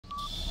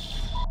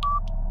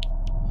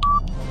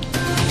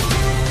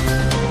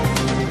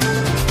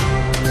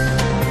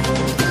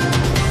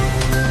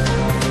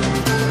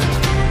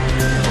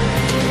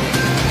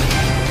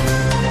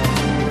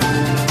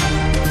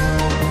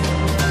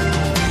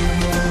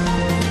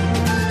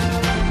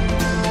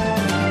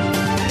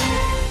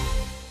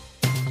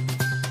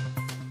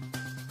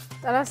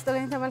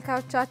ይስጥልኝ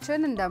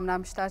ተመልካቾቻችን እንደምን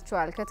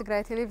አምሽታችኋል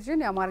ከትግራይ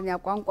ቴሌቪዥን የአማርኛ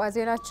ቋንቋ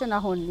ዜናችን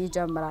አሁን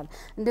ይጀምራል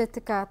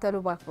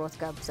እንድትከታተሉ በአክብሮት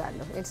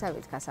ጋብዛለሁ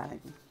ኤልሳቤት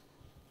ካሳነኝ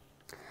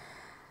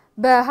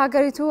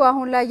በሀገሪቱ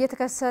አሁን ላይ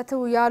እየተከሰቱ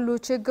ያሉ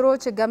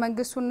ችግሮች ህገ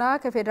መንግስቱና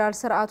ከፌደራል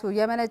ስርዓቱ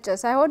የመነጨ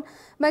ሳይሆን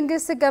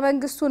መንግስት ህገ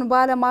መንግስቱን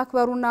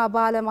ባለማክበሩና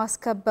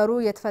ባለማስከበሩ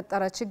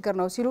የተፈጠረ ችግር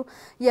ነው ሲሉ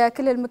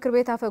የክልል ምክር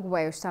ቤት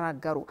አፈጉባኤዎች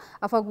ተናገሩ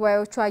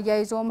አፈጉባኤዎቹ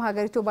አያይዘውም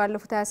ሀገሪቱ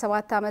ባለፉት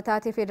 27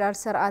 ዓመታት የፌደራል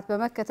ስርዓት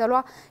በመከተሏ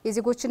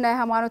የዜጎችና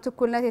የሃይማኖት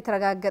እኩልነት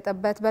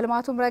የተረጋገጠበት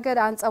በልማቱም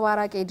ረገድ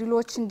አንጸባራቂ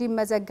ድሎች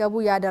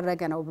እንዲመዘገቡ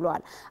ያደረገ ነው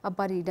ብለዋል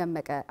አባዲ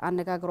ደመቀ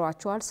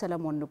አነጋግሯቸዋል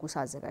ሰለሞን ንጉስ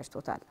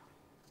አዘጋጅቶታል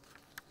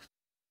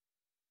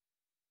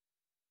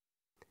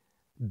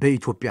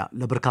በኢትዮጵያ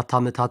ለበርካታ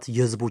ዓመታት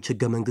የህዝቦች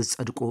ህገ መንግስት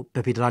ጸድቆ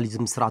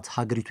በፌደራሊዝም ስርዓት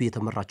ሀገሪቱ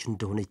የተመራች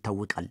እንደሆነ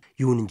ይታወቃል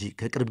ይሁን እንጂ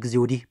ከቅርብ ጊዜ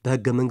ወዲህ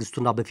በህገ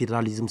መንግስቱና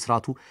በፌደራሊዝም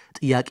ስርዓቱ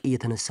ጥያቄ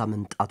የተነሳ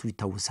መምጣቱ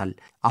ይታወሳል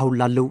አሁን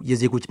ላለው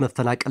የዜጎች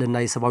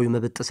መፈናቀልና የሰብአዊ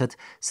መብት ጥሰት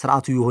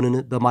ስርዓቱ ይሆንን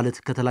በማለት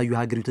ከተለያዩ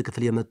ሀገሪቱ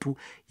ክፍል የመጡ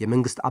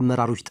የመንግስት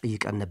አመራሮች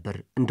ጠይቀን ነበር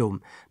እንደውም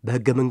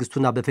በህገ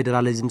መንግስቱና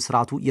በፌደራሊዝም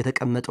ስርዓቱ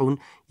የተቀመጠውን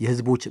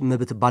የህዝቦች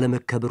መብት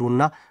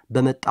ባለመከበሩና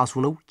በመጣሱ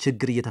ነው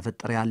ችግር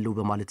እየተፈጠረ ያለው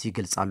በማለት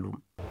ይገልጻሉ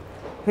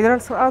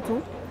ፌደራል ስርዓቱ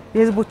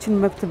የህዝቦችን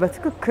መብት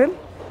በትክክል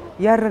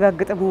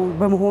ያረጋግጠ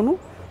በመሆኑ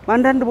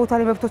አንዳንድ ቦታ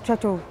ላይ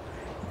መብቶቻቸው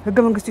ህገ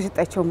መንግስቱ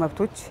የሰጣቸው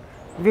መብቶች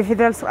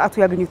በፌደራል ስርዓቱ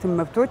ያገኙትን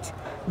መብቶች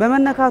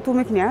በመነካቱ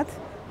ምክንያት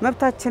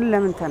መብታችን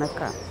ለምን ተነካ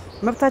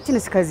መብታችን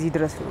እስከዚህ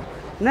ድረስ ነው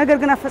ነገር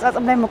ግን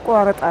አፈጻጸም ላይ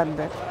መቆራረጥ አለ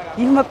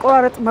ይህ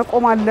መቆራረጥ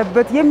መቆም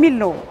አለበት የሚል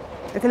ነው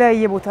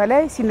የተለያየ ቦታ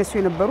ላይ ሲነሱ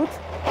የነበሩት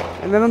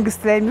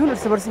በመንግስት ላይ የሚሆን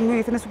እርስ በርስ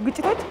የሚሆን የተነሱ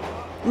ግጭቶች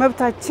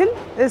መብታችን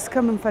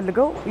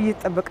እስከምንፈልገው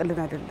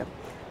እየተጠበቀልን አይደለም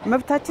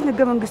መብታችን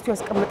ህገ መንግስቱ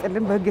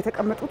ያስቀመጠልን በህግ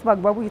የተቀመጡት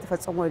በአግባቡ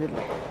እየተፈጸሙ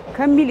አይደለም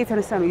ከሚል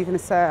የተነሳ ነው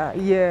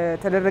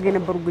የተደረገ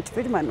የነበሩ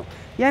ግጭቶች ማለት ነው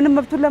ያንን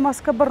መብቱን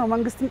ለማስከበር ነው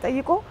መንግስትን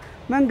ጠይቆ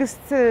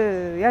መንግስት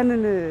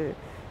ያንን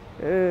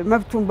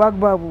መብቱን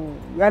በአግባቡ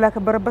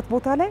ያላከበረበት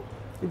ቦታ ላይ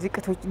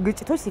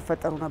ግጭቶች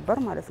ሲፈጠሩ ነበር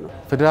ማለት ነው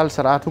ፌደራል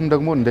ስርዓቱም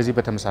ደግሞ እንደዚህ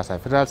በተመሳሳይ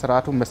ፌደራል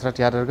ስርዓቱም መስረት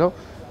ያደርገው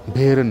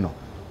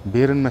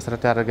ብሔርን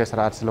መስረት ያደረገ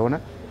ስርዓት ስለሆነ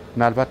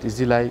ምናልባት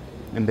እዚህ ላይ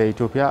እንደ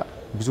ኢትዮጵያ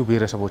ብዙ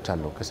ብሔረሰቦች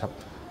አሉ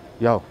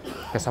ያው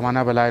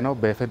ከ80 በላይ ነው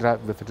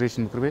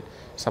በፌደሬሽን ምክር ቤት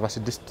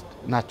 76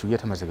 ናቸው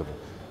የተመዘገቡ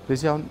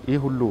ስለዚህ አሁን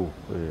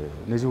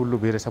እነዚህ ሁሉ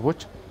ብሔረሰቦች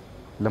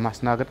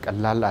ለማስናገድ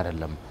ቀላል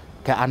አይደለም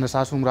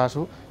ከአነሳሱም ራሱ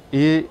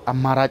ይሄ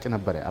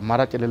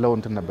አማራጭ የሌለው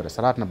እንትን ነበር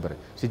ስርዓት ነበር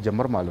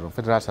ሲጀመር ማለት ነው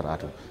ፌደራል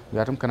ስርዓቱ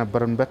ያቱም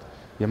ከነበረንበት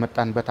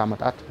የመጣንበት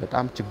አመጣት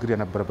በጣም ችግር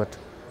የነበረበት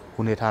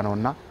ሁኔታ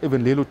ነውና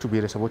ኢቭን ሌሎቹ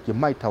ብሔረሰቦች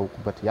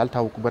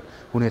ያልታወቁበት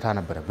ሁኔታ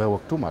ነበር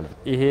በወቅቱ ማለት ነው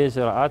ይሄ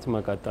ስርዓት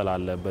መቀጠል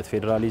አለበት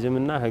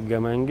ፌደራሊዝምና ህገ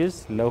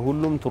መንግስት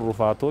ለሁሉም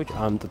ትሩፋቶች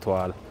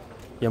አምጥቷል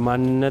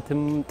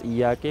የማንነትም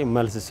ጥያቄ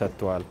መልስ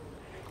ሰጥቷል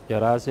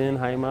የራስን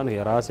ሃይማኖት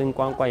የራስን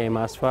ቋንቋ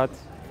የማስፋት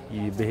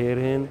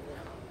ብሔርህን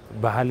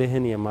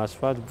ባህልህን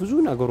የማስፋት ብዙ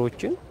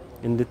ነገሮችን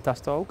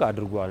እንድታስተዋውቅ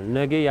አድርጓል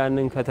ነገ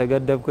ያንን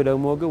ከተገደብክ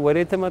ደግሞ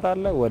ወዴት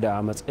ተመጣጣለ ወደ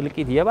አመጽ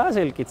እልቂት የባሰ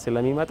እልቂት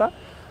ስለሚመጣ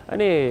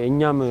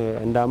እኛም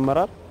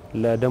እንዳመራር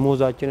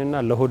ለደሞዛችንና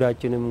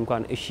ለሆዳችንም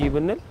እንኳን እሺ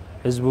ብንል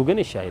ህዝቡ ግን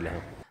እሺ አይልም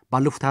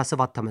ባለፉት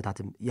 27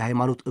 ዓመታትም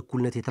የሃይማኖት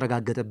እኩልነት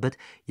የተረጋገጠበት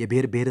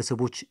የብሔር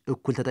ብሔረሰቦች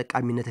እኩል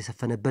ተጠቃሚነት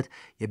የሰፈነበት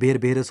የብሔር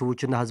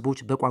ብሔረሰቦችና ህዝቦች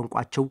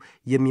በቋንቋቸው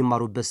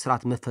የሚማሩበት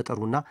ስርዓት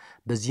መፈጠሩና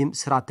በዚህም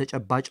ስርዓት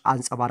ተጨባጭ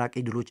አንጸባራቂ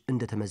ድሎች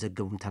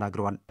እንደተመዘገቡም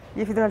ተናግረዋል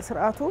የፌደራል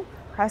ስርዓቱ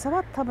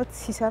 27 ዓመት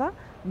ሲሰራ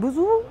ብዙ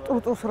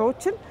ጥሩ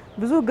ስራዎችን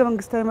ብዙ ህገ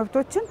መንግስታዊ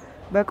መብቶችን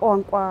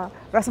በቋንቋ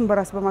ራስን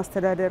በራስ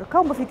በማስተዳደር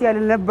ካሁን በፊት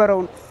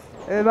ያልነበረውን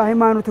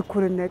በሃይማኖት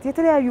እኩልነት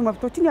የተለያዩ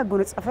መብቶችን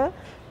ያጎነጸፈ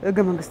ህገ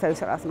መንግስታዊ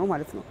ስርዓት ነው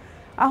ማለት ነው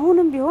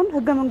አሁንም ቢሆን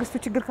ህገ መንግስቱ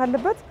ችግር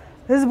ካለበት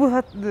ህዝቡ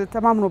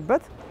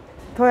ተማምኖበት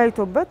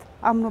ተወያይቶበት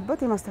አምኖበት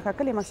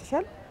የማስተካከል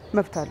የማሻሻል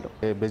መብት አለው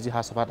በዚህ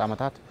 27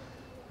 ዓመታት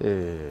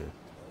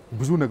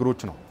ብዙ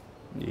ነገሮች ነው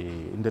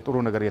እንደ ጥሩ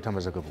ነገር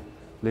የተመዘገቡ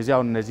ለዚህ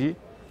አሁን እነዚህ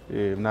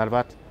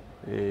ምናልባት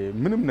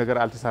ምንም ነገር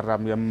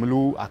አልተሰራም የሚሉ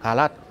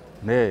አካላት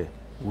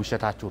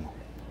ውሸታቸው ነው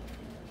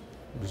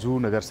ብዙ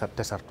ነገር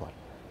ተሰርቷል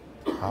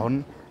አሁን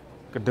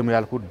ቅድም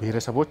ያልኩት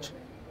ብሔረሰቦች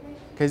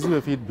ከዚህ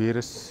በፊት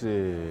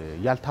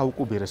ያልታወቁ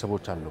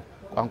ብሔረሰቦች አሉ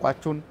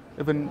ቋንቋቸውን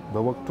ኢቭን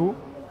በወቅቱ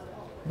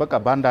በቃ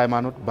ባንድ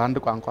ሃይማኖት ባንድ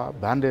ቋንቋ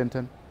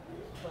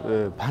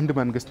ባንድ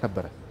መንግስት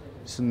ነበር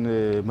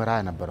ስንመራ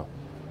የነበረው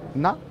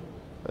እና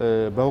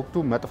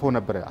በወቅቱ መጥፎ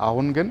ነበር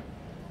አሁን ግን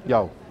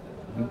ያው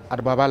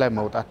አድባባ ላይ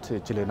መውጣት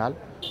ችለናል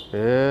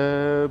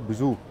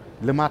ብዙ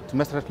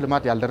መሰረት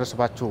ልማት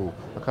ያልደረሰባቸው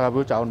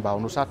አካባቢዎች አሁን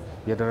በአሁኑ ሰዓት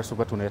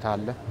የደረሱበት ሁኔታ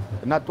አለ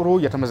እና ጥሩ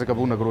የተመዘገቡ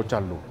ነገሮች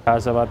አሉ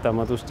 27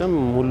 ዓመት ውስጥም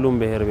ሁሉም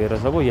ብሔር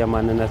ብሔረሰቦች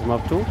የማንነት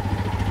መብቱ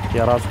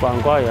የራስ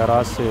ቋንቋ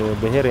የራስ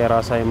ብሔር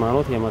የራስ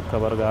ሃይማኖት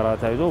የመከበር ጋራ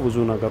ታይዞ ብዙ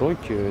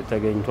ነገሮች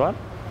ተገኝቷል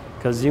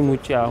ከዚህም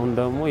ውጪ አሁን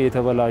ደግሞ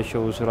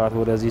የተበላሸው ስርዓት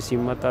ወደዚህ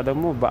ሲመጣ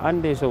ደግሞ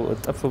በአንድ ሰው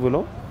እጥፍ ብሎ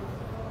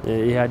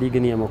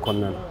ኢህአዴግን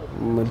የመኮነን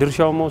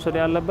ድርሻው መውሰድ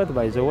ያለበት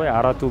ባይዘው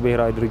አራቱ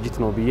ብሔራዊ ድርጅት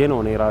ነው ብዬ ነው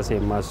ራሴ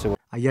የማስበው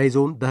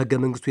አያይዘውም በህገ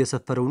መንግስቱ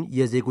የሰፈረውን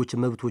የዜጎች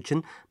መብቶችን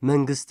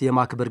መንግስት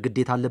የማክበር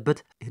ግዴታ አለበት።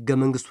 ህገ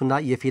መንግስቱና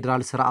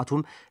የፌዴራል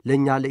ስርዓቱም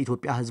ለኛ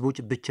ለኢትዮጵያ ህዝቦች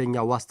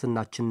ብቸኛ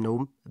ዋስትናችን ነው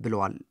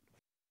ብለዋል።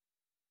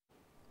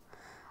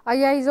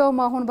 አያይዘውም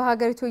አሁን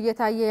በሀገሪቱ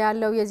እየታየ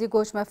ያለው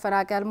የዜጎች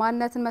መፈናቀል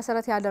ማንነትን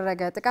መሰረት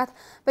ያደረገ ጥቃት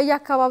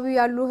በየአካባቢው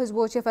ያሉ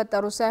ህዝቦች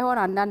የፈጠሩት ሳይሆን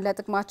አንዳንድ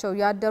ለጥቅማቸው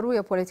ያደሩ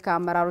የፖለቲካ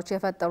አመራሮች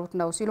የፈጠሩት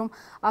ነው ሲሉም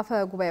አፈ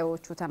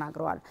ጉባኤዎቹ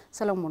ተናግረዋል።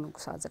 ሰለሞን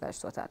ንጉስ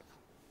አዘጋጅቶታል።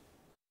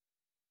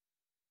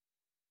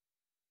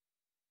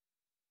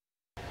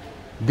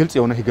 ግልጽ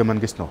የሆነ ህገ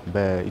መንግስት ነው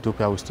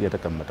በኢትዮጵያ ውስጥ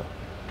የተቀመጠው።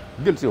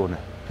 ግልጽ የሆነ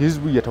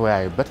ህዝቡ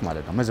እየተወያየበት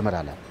ማለት ነው። መዝመራ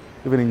ላይ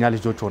እኛ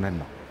ልጆች ሆነን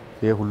ነው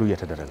ይሄ ሁሉ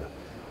እየተደረገ።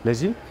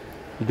 ለዚህ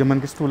ህገ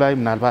መንግስቱ ላይ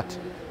ምናልባት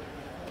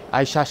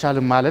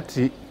አይሻሻልም ማለት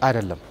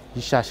አይደለም፣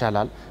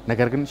 ይሻሻላል።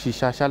 ነገር ግን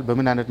ሲሻሻል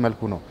በምን አይነት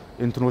መልኩ ነው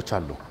እንትኖች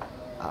አሉ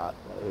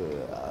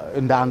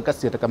እንደ አንቀጽ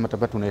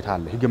የተቀመጠበት ሁኔታ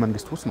አለ ህገ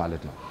መንግስቱ ውስጥ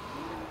ማለት ነው።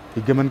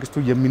 ህገ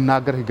መንግስቱ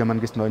የሚናገር ህገ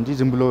መንግስት ነው እንጂ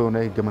ዝም ብሎ የሆነ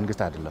ህገ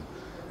መንግስት አይደለም።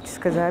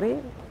 እስከዛሬ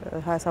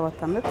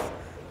 27 ዓመት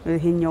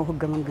ይሄኛው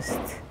ህገ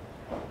መንግስት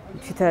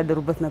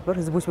ሲተዳደሩበት ነበር።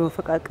 ህዝቦች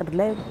በመፈቃቀድ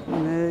ላይ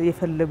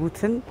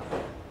የፈለጉትን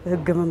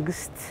ህገ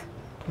መንግስት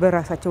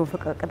በራሳቸው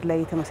መፈቃቀድ ላይ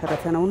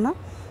የተመሰረተ ነውና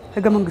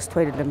ህገ መንግስቱ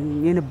አይደለም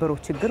የነበረው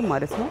ችግር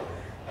ማለት ነው።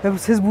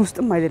 ህዝቡ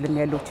ውስጥም አይደለም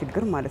ያለው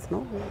ችግር ማለት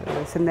ነው።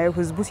 ስናየው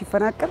ህዝቡ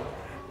ሲፈናቀል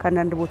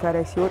ከአንዳንድ ቦታ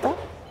ላይ ሲወጣ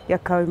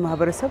የአካባቢ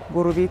ማህበረሰብ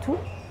ጎረቤቱ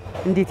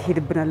እንዴት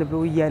ይሄድብናል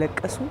ብለው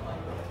እያለቀሱ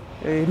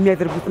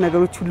የሚያደርጉት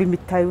ነገሮች ሁሉ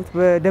የሚታዩት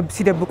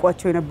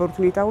ሲደብቋቸው የነበሩት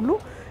ሁኔታ ሁሉ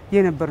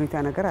የነበረ ሁኔታ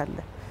ነገር አለ።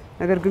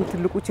 ነገር ግን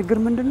ትልቁ ችግር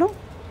ምንድነው?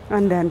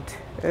 አንዳንድ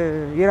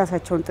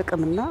የራሳቸውን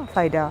ጥቅምና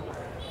ፋይዳ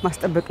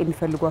ማስጠበቅ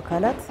የሚፈልጉ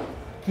አካላት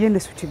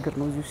የነሱ ችግር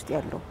ነው እዚህ ውስጥ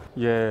ያለው።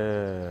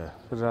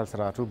 የፌደራል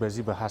ስርዓቱ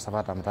በዚህ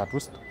በ27 ዓመታት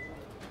ውስጥ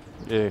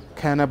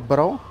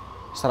ከነበረው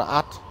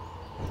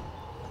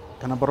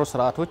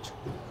ስርዓቶች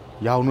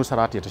ያሁኑ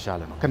ስርዓት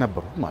የተሻለ ነው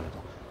ከነበሩ ማለት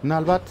ነው።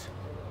 ምናልባት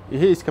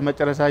ይሄ እስከ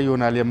መጨረሻ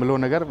ይሆናል የሚለው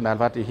ነገር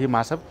ምናልባት ይሄ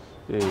ማሰብ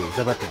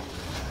ዘበት ነው።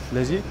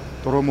 ስለዚህ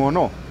ጥሩ ሆኖ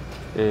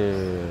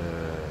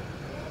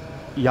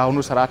ያሁኑ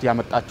ስርዓት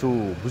ያመጣቸው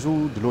ብዙ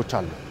ድሎች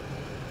አሉ፣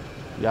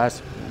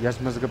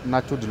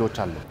 ያስመዝገብናቸው ድሎች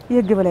አሉ።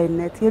 የህግ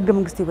በላይነት የህገ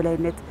መንግስት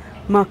የበላይነት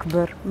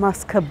ማክበር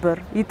ማስከበር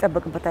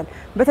ይጠበቅበታል።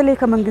 በተለይ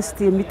ከመንግስት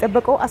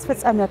የሚጠበቀው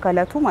አስፈጻሚ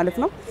አካላቱ ማለት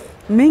ነው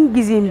ምን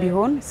ጊዜም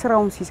ቢሆን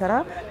ስራውን ሲሰራ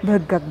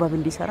በህግ አግባብ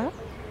እንዲሰራ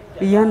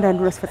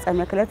እያንዳንዱ አስፈጻሚ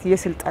አካላት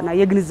የስልጣና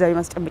የግንዛቤ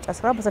ማስጨበጫ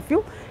ስራ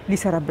በሰፊው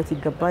ሊሰራበት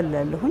ይገባል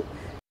እላለሁኝ።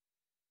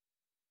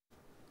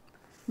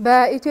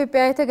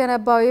 በኢትዮጵያ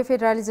የተገነባው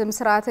የፌዴራሊዝም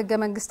ስርዓት ህገ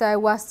መንግስታዊ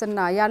ዋስትና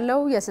ያለው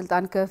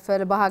የስልጣን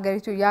ክፍል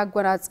በሀገሪቱ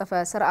ያጎናጸፈ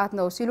ስርዓት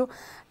ነው ሲሉ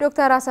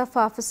ዶክተር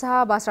አሰፋ ፍስሐ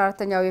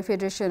በ14ኛው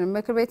የፌዴሬሽን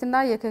ምክር ቤትና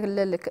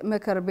የክልል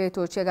ምክር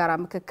ቤቶች የጋራ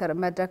ምክክር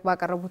መድረክ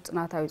ባቀረቡት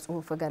ጥናታዊ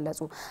ጽሁፍ ገለጹ።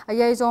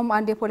 አያይዘውም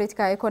አንድ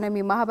የፖለቲካ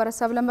ኢኮኖሚ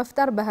ማህበረሰብ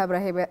ለመፍጠር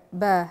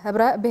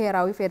በህብረ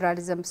ብሔራዊ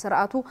ፌዴራሊዝም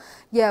ስርዓቱ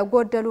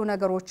የጎደሉ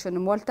ነገሮችን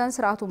ሞልተን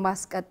ስርዓቱ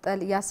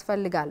ማስቀጠል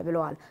ያስፈልጋል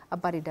ብለዋል።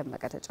 አባዲ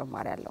ደመቀ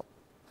ተጨማሪ ያለው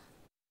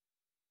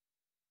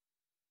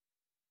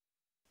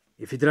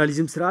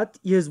የፌዴራሊዝም ስርዓት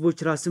የህዝቦች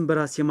ራስን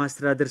በራስ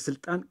የማስተዳደር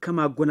ስልጣን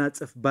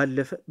ከማጎናጸፍ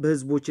ባለፈ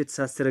በህዝቦች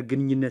የተሳሰረ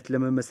ግንኙነት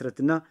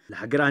ለመመስረትና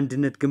ለሀገር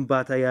አንድነት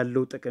ግንባታ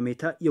ያለው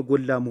ጠቀሜታ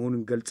የጎላ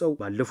መሆኑን ገልጸው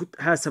ባለፉት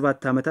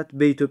 27 ዓመታት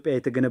በኢትዮጵያ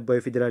የተገነባው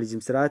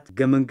የፌዴራሊዝም ስርዓት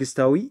ህገ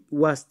መንግስታዊ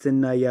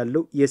ዋስትና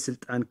ያለው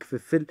የስልጣን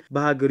ክፍፍል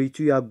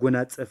በሀገሪቱ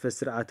ያጎናጸፈ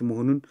ስርዓት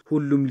መሆኑን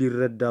ሁሉም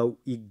ሊረዳው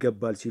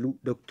ይገባል ሲሉ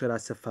ዶክተር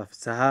አሰፋ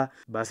ፍስሐ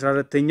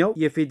በ14ኛው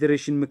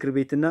የፌዴሬሽን ምክር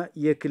ቤትና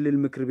የክልል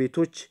ምክር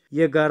ቤቶች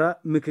የጋራ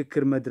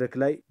ምክክር መድረክ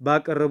ላይ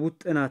ባቀረቡት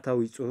ጥናታዊ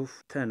ጽሁፍ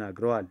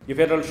ተናግረዋል።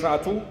 የፌደራል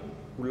ስርዓቱ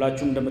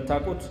ሁላችሁም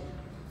እንደምታውቁት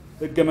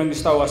ህገ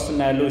መንግስታዊ ዋስትና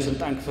ያለው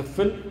የስልጣን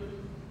ክፍፍል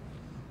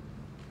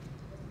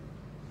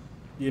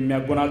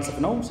የሚያጎናጽፍ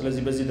ነው።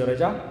 ስለዚህ በዚህ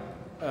ደረጃ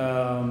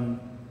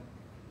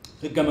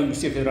ህገ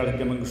መንግስቱ የፌደራል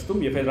ህገ መንግስቱም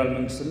የፌደራል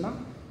መንግስትና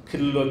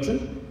ክልሎችን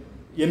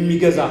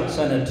የሚገዛ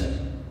ሰነድ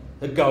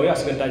ህጋዊ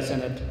አስገዳጅ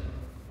ሰነድ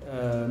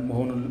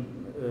መሆኑን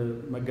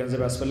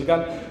መገንዘብ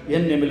ያስፈልጋል።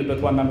 ይህን የምልበት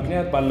ዋና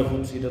ምክንያት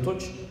ባለፉት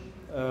ሂደቶች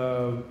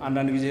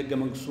አንዳንድ ጊዜ ህገ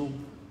መንግስቱ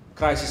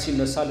ክራይሲስ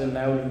ሲነሳ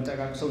ልናየው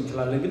ልንጠቃቅሰው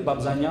እንችላለን። ግን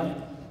በአብዛኛው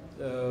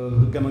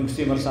ህገ መንግስቱ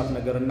የመርሳት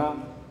ነገርና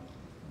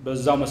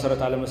በዛው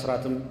መሰረት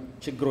አለመስራትም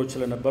ችግሮች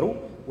ስለነበሩ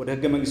ወደ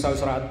ህገ መንግስታዊ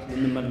ስርዓት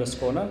ልንመለስ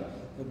ከሆነ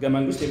ህገ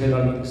መንግስት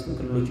የፌደራል መንግስትን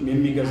ክልሎችም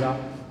የሚገዛ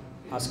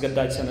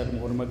አስገዳጅ ሰነድ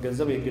መሆኑን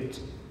መገንዘብ የግድ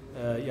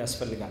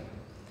ያስፈልጋል።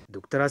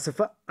 ዶክተር አሰፋ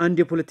አንድ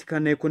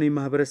የፖለቲካና ኢኮኖሚ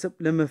ማህበረሰብ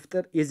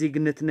ለመፍጠር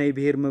የዜግነትና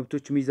የብሔር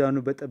መብቶች ሚዛኑ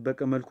በጠበቀ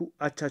መልኩ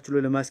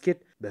አቻችሎ ለማስኬድ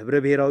በህብረ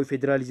ብሔራዊ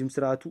ፌዴራሊዝም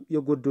ስርዓቱ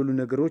የጎደሉ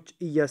ነገሮች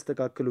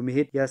እያስተካከሉ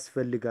መሄድ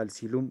ያስፈልጋል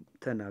ሲሉም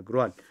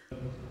ተናግሯል።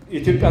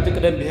 ኢትዮጵያ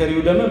ትቅደም ብሔር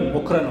ይውደምም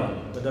ሞክረናል።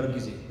 በደርግ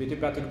ጊዜ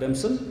በኢትዮጵያ ትቅደም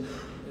ስም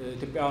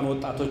ኢትዮጵያውያን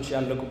ወጣቶች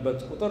ያለቁበት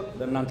ቁጥር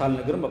ለእናንተ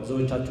አልነግርም፣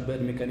 ብዙዎቻችሁ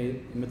በእድሜ ከኔ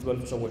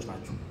የምትበልጡ ሰዎች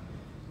ናቸው።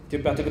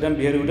 ኢትዮጵያ ትቅደም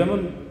ብሔር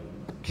ይውደምም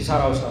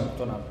ኪሳራ ውስጥ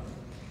አምጥቶናል።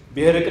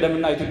 ብሔር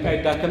ይቅደምና ኢትዮጵያ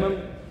ይዳከምም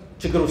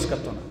ችግር ውስጥ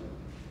ከተናል።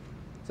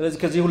 ስለዚህ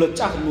ከዚህ ሁለት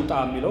ጫፍ እንውጣ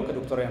የሚለው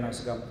ከዶክተር ያናስ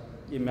ጋር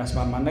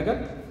የሚያስማማን ነገር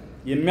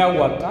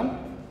የሚያዋጣን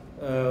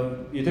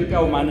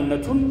የኢትዮጵያው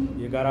ማንነቱን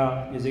የጋራ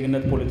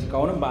የዜግነት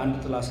ፖለቲካውንም በአንድ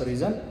ጥላ ስር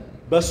ይዘን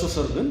በሱ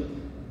ስር ግን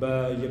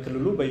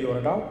በየክልሉ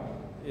በየወረዳው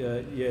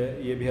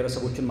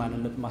የብሔረሰቦችን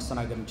ማንነት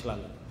ማስተናገድ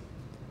እንችላለን።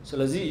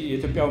 ስለዚህ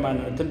የኢትዮጵያው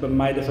ማንነትን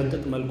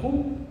በማይደፈጥጥ መልኩ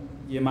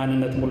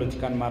የማንነት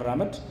ፖለቲካን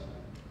ማራመድ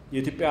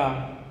የኢትዮጵያ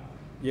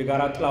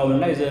የጋራ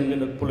ጥላውንና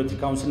የዜግነት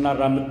ፖለቲካውን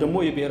ስናራምድ ደግሞ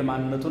የብሔር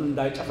ማንነቱን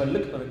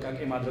እንዳይጨፈልቅ ጥንቃቄ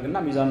ማድረግና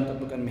ሚዛኑን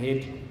ጠብቀን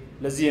መሄድ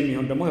ለዚህ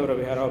የሚሆን ደግሞ ህብረ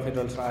ብሔራዊ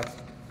ፌደራል ስርዓት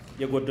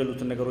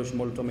የጎደሉትን ነገሮች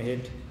ሞልቶ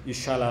መሄድ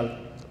ይሻላል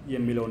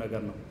የሚለው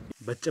ነገር ነው።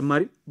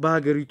 በተጨማሪ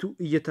በሀገሪቱ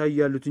እየታዩ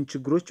ያሉትን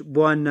ችግሮች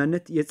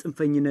በዋናነት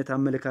የጽንፈኝነት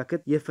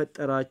አመለካከት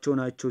የፈጠራቸው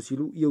ናቸው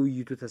ሲሉ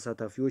የውይይቱ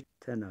ተሳታፊዎች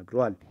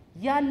ተናግረዋል።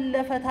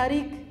 ያለፈ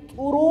ታሪክ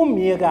ጥሩም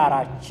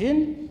የጋራችን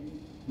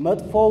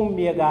መጥፎውም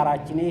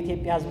የጋራችን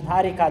የኢትዮጵያ ህዝብ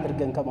ታሪክ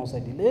አድርገን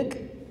ከመውሰድ ይልቅ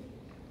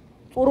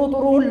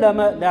ጥሩን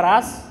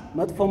ለራስ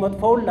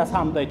መጥፎውን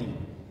ለሳምበዲ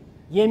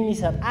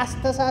የሚሰጥ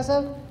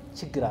አስተሳሰብ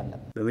ችግር አለ።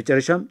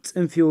 በመጨረሻም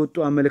ጽንፍ የወጡ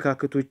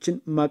አመለካከቶችን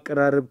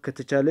ማቀራረብ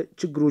ከተቻለ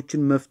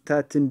ችግሮችን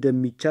መፍታት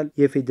እንደሚቻል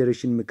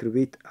የፌዴሬሽን ምክር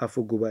ቤት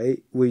አፈ ጉባኤ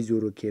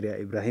ወይዘሮ ኬሪያ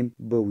ኢብራሂም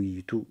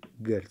በውይይቱ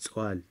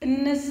ገልጸዋል።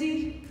 እነዚህ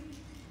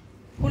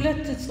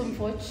ሁለት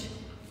ጽንፎች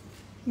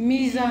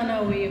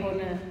ሚዛናዊ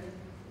የሆነ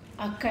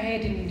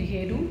አካሄድ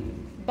እንዲሄዱ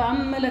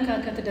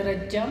በአመለካከት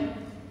ደረጃም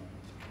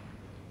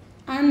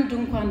አንድ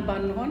እንኳን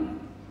ባንሆን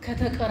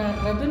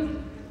ከተቀራረብን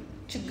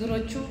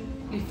ችግሮቹ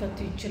ሊፈቱ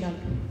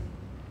ይችላሉ።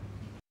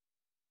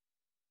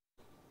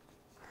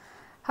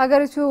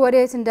 ሀገሪቱ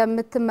ወዴት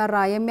እንደምትመራ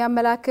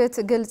የሚያመላክት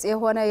ግልጽ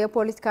የሆነ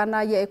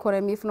የፖለቲካና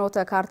የኢኮኖሚ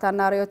ፍኖተ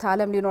ካርታና ርዕዮተ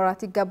ዓለም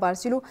ሊኖራት ይገባል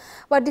ሲሉ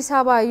በአዲስ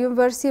አበባ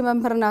ዩኒቨርሲቲ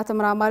መምህርና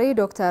ተመራማሪ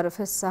ዶክተር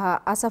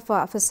አሰፋ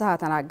ፍስሐ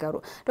ተናገሩ።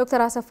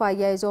 ዶክተር አሰፋ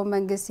አያይዘው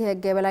መንግስት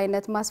የህግ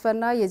የበላይነት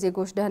ማስፈንና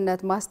የዜጎች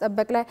ደህንነት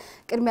ማስጠበቅ ላይ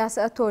ቅድሚያ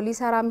ሰጥቶ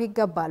ሊሰራም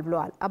ይገባል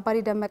ብለዋል። አባሪ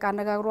ደመቃ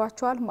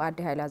አነጋግሯቸዋል። ማዕድ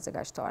ኃይል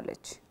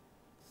አዘጋጅተዋለች።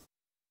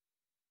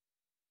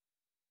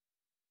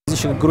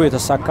 ሽግግሩ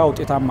የተሳካ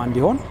ውጤታማ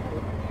እንዲሆን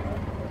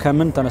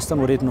ከምን ተነስተን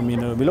ወዴት ነው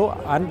የሚለው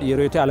አንድ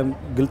የርዕዮተ ዓለም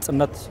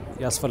ግልጽነት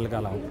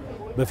ያስፈልጋል። አሁን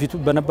በፊቱ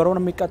በነበረው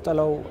ነው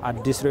የሚከተለው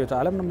አዲስ ርዕዮተ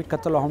ዓለም ነው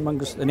የሚከተለው። አሁን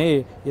መንግስት እኔ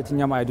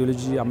የትኛም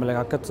አይዲዮሎጂ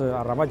አመለካከት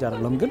አራማጅ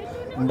አይደለም፣ ግን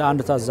እንደ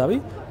አንድ ታዛቢ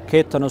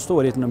ከየት ተነስቶ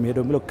ወዴት ነው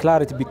የሚሄደው የሚለው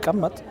ክላሪቲ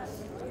ቢቀመጥ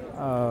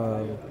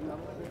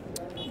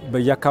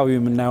በየአካባቢው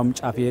የምናየው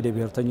ጫፍ የሄደ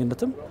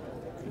ብሔርተኝነትም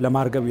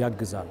ለማርገብ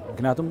ያግዛል።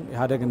 ምክንያቱም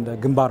ኢህአዴግ እንደ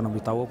ግንባር ነው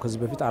የሚታወቀው። ከዚህ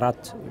በፊት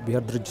 4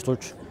 ብሔር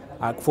ድርጅቶች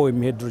አቅፎ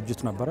የሚሄድ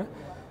ድርጅት ነበረ።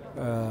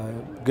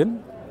 ግን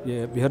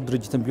የብሔር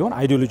ድርጅትም ቢሆን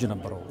አይዲዮሎጂ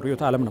ነበረው፣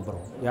 ርዕዮተ ዓለም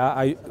ነበረው። ያ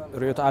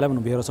ርዕዮተ ዓለም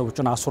ነው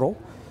ብሔረሰቦችን አስሮ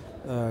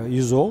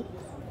ይዞ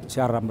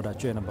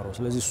ሲያራምዳቸው የነበረው።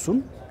 ስለዚህ እሱን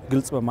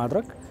ግልጽ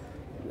በማድረግ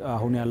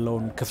አሁን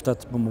ያለውን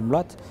ክፍተት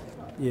በመሙላት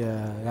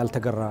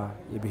ያልተገራ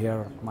የብሔር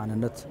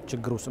ማንነት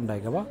ችግር ውስጥ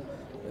እንዳይገባ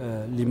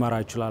ሊመራ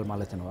ይችላል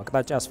ማለት ነው።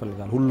 አቅጣጫ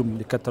ያስፈልጋል። ሁሉም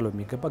ሊከተለው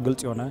የሚገባ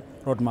ግልጽ የሆነ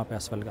ሮድማፕ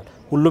ያስፈልጋል።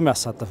 ሁሉም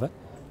ያሳተፈ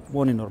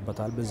መሆን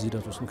ይኖርበታል በዚህ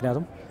ሂደት ውስጥ።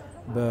 ምክንያቱም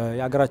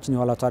በአገራችን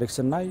የኋላ ታሪክ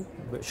ስናይ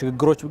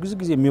ሽግግሮች ብዙ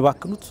ጊዜ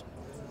የሚባክኑት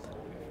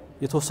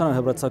የተወሰነ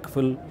ህብረተሰብ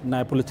ክፍል እና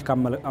የፖለቲካ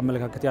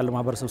አመለካከት ያለው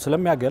ማህበረሰብ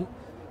ስለሚያገል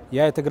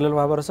ያ የተገለለ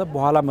ማህበረሰብ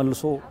በኋላ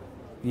መልሶ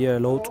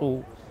የለውጡ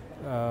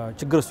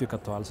ችግር ውስጥ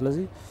ይከተዋል።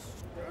 ስለዚህ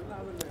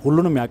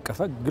ሁሉንም ያቀፈ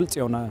ግልጽ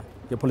የሆነ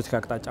የፖለቲካ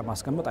አቅጣጫ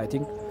ማስቀመጥ አይ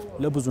ቲንክ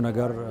ለብዙ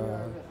ነገር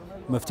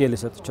መፍትሄ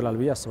ሊሰጥ ይችላል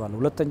ብዬ አስባለሁ።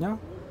 ሁለተኛ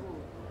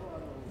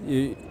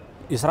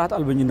የስርዓት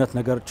አልበኝነት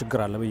ነገር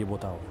ችግር አለ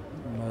በየቦታው።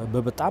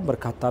 በጣም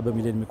በርካታ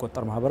በሚሊዮን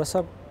የሚቆጠር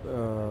ማህበረሰብ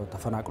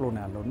ተፈናቅሎ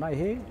ነው ያለውና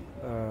ይሄ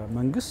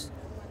መንግስት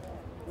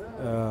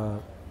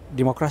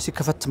ዲሞክራሲ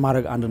ከፈት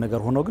ማድረግ አንድ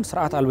ነገር ሆኖ ግን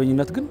ስርዓት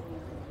አልበኝነት ግን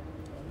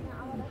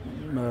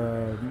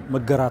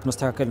መገራት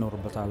መስተካከል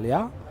ይኖርበታል። ያ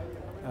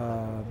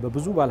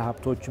በብዙ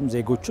ባለሀብቶችም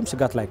ዜጎችም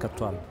ስጋት ላይ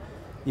ከቷል።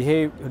 ይሄ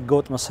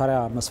ህገወጥ መሳሪያ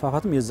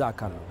መስፋፋትም የዛ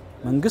አካል ነው።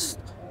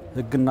 መንግስት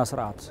ህግና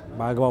ስርዓት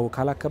በአግባቡ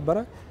ካላከበረ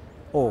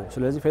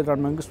ስለዚህ ፌደራል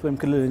መንግስት ወይም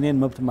ክልል እኔን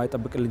መብት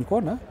የማይጠብቅልኝ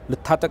ከሆነ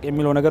ልታጠቅ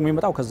የሚለው ነገር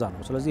የሚመጣው ከዛ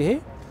ነው። ስለዚህ ይሄ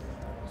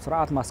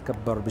ስርዓት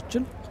ማስከበር ብቻ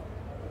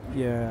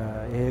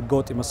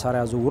የህገወጥ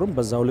መሳሪያ ዝውውርም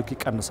በዛው ልክ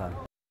ይቀንሳል።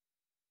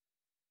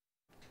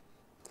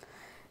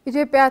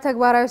 ኢትዮጵያ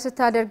ተግባራዊ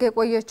ስታደርግ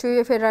የቆየችው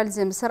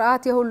የፌደራሊዝም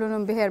ስርዓት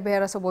የሁሉንም ብሔር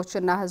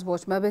ብሔረሰቦችና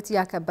ህዝቦች መብት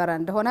ያከበረ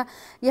እንደሆነ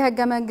የህገ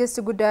መንግስት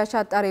ጉዳዮች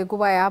አጣሪ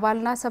ጉባኤ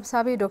አባልና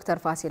ሰብሳቢ ዶክተር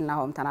ፋሲል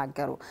ናሆም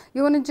ተናገሩ።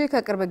 ይሁን እንጂ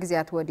ከቅርብ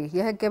ጊዜያት ወዲህ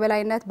የህግ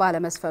የበላይነት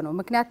ባለመስፈኑ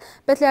ምክንያት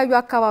በተለያዩ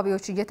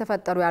አካባቢዎች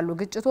እየተፈጠሩ ያሉ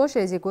ግጭቶች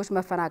የዜጎች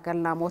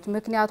መፈናቀልና ሞት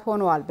ምክንያት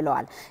ሆነዋል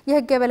ብለዋል።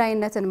 የህግ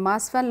የበላይነትን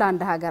ማስፈን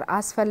ለአንድ ሀገር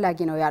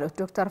አስፈላጊ ነው ያሉት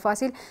ዶክተር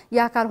ፋሲል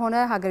ያ ካልሆነ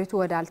ሀገሪቱ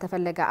ወደ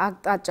አልተፈለገ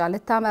አቅጣጫ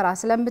ልታመራ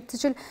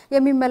ስለምትችል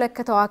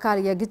የሚመለከተው አካል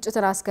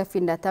ግጭትን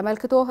አስከፊነት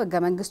ተመልክቶ ህገ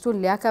መንግስቱን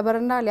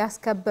ሊያከብርና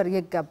ሊያስከብር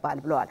ይገባል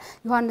ብለዋል።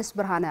 ዮሐንስ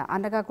ብርሃነ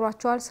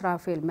አነጋግሯቸዋል።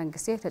 ስራፌል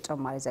መንግስቴ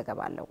ተጨማሪ ዘገባ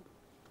አለው።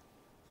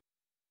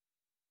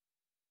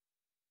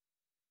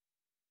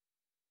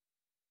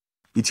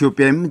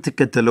 ኢትዮጵያ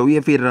የምትከተለው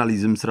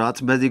የፌዴራሊዝም ስርዓት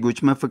በዜጎች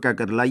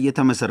መፈቃቀር ላይ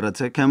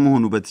የተመሰረተ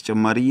ከመሆኑ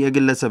በተጨማሪ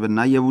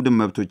የግለሰብና የቡድን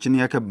መብቶችን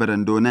ያከበረ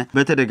እንደሆነ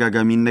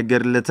በተደጋጋሚ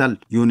ይነገርለታል።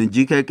 ይሁን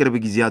እንጂ ከቅርብ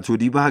ጊዜያት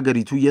ወዲህ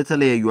በሀገሪቱ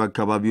የተለያዩ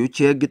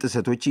አካባቢዎች የህግ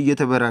ጥሰቶች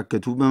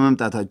እየተበራከቱ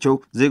በመምጣታቸው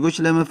ዜጎች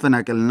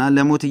ለመፈናቀልና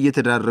ለሞት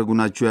እየተዳረጉ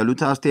ናቸው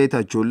ያሉት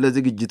አስተያየታቸውን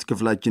ለዝግጅት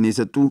ክፍላችን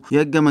የሰጡ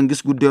የህገ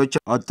መንግስት ጉዳዮች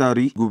አጣሪ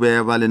ጉባኤ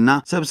አባልና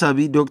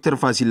ሰብሳቢ ዶክተር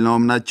ፋሲል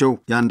ናኦም ናቸው።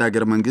 የአንድ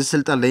ሀገር መንግስት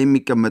ስልጣን ላይ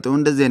የሚቀመጠው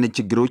እንደዚህ አይነት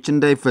ችግሮች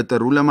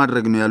እንዳይፈጠሩ ለማድረግ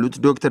ነው ያሉት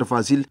ዶክተር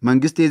ፋሲል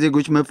መንግስት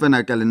የዜጎች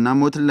መፈናቀልና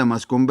ሞትን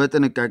ለማስቆም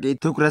በጥንቃቄ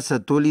ትኩረት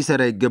ሰጥቶ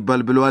ሊሰራ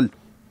ይገባል ብለዋል።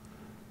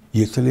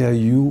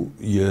 የተለያዩ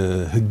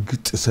የህግ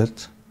ጥሰት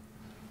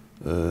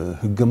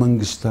ህገ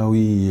መንግስታዊ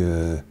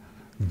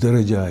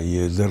ደረጃ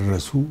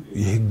የደረሱ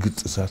የህግ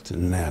ጥሰት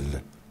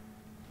እናያለን።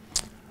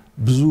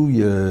 ብዙ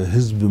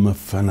የህዝብ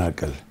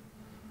መፈናቀል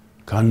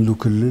ከአንዱ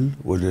ክልል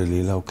ወደ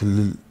ሌላው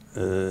ክልል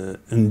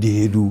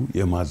እንዲሄዱ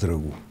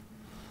የማድረጉ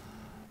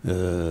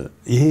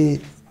ይሄ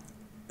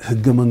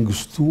ህገ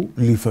መንግስቱ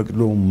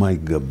ሊፈቅደው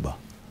የማይገባ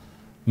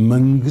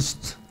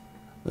መንግስት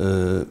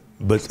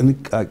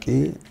በጥንቃቄ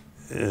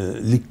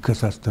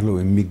ሊከታተለው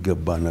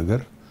የሚገባ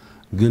ነገር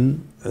ግን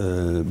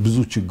ብዙ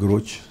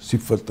ችግሮች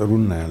ሲፈጠሩ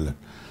እናያለን።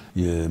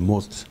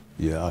 የሞት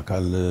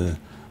የአካል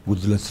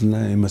ጉድለትና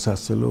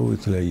የመሳሰለው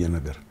የተለያየ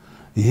ነገር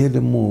ይሄ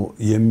ደግሞ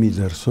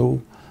የሚደርሰው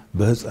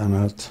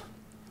በህፃናት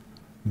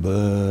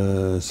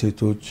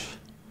በሴቶች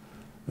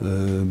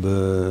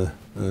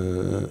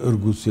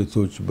በእርጉዝ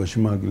ሴቶች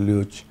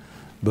በሽማግሌዎች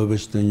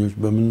በበሽተኞች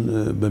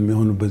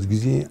በሚሆኑበት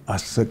ጊዜ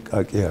አሰቃቂ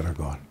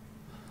ያደርገዋል።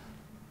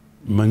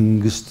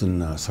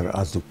 መንግስትና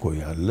ስርዓት እኮ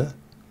ያለ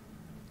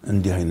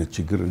እንዲህ አይነት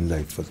ችግር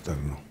እንዳይፈጠር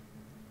ነው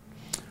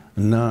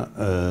እና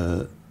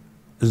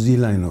እዚህ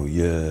ላይ ነው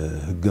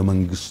የህገ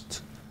መንግስት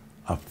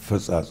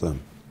አፈጻጸም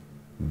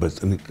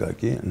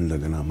በጥንቃቄ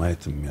እንደገና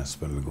ማየት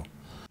የሚያስፈልገው።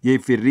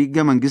 የኢፌዴሪ ህገ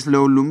መንግስት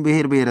ለሁሉም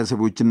ብሔር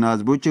ብሔረሰቦችና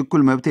ህዝቦች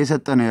እኩል መብት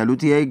የሰጠ ነው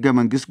ያሉት የህገ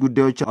መንግስት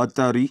ጉዳዮች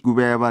አጣሪ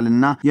ጉባኤ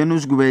አባልና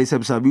የንዑስ ጉባኤ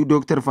ሰብሳቢው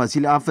ዶክተር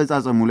ፋሲል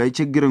አፈጻጸሙ ላይ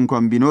ችግር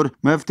እንኳን ቢኖር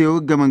መፍትሄው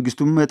ህገ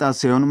መንግስቱን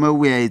መጣስ ሳይሆን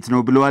መወያየት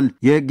ነው ብለዋል።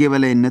 የህግ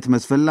የበላይነት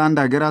መስፈን ለአንድ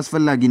ሀገር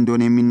አስፈላጊ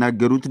እንደሆነ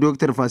የሚናገሩት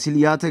ዶክተር ፋሲል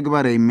ያ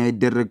ተግባራዊ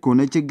የማይደረግ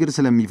ከሆነ ችግር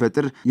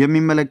ስለሚፈጥር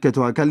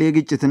የሚመለከተው አካል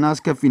የግጭትን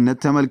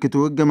አስከፊነት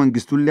ተመልክቶ ህገ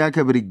መንግስቱን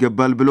ሊያከብር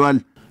ይገባል ብለዋል።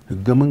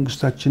 ህገ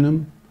መንግስታችንም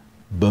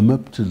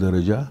በመብት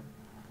ደረጃ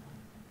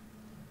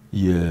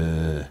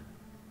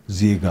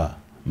የዜጋ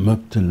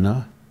መብትና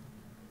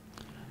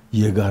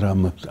የጋራ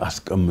መብት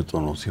አስቀምጦ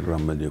ነው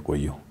ሲራመድ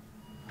የቆየው።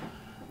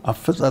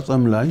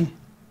 አፈጻጸም ላይ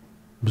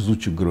ብዙ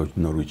ችግሮች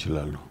ሊኖሩ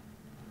ይችላሉ።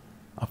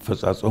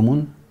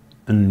 አፈጻጸሙን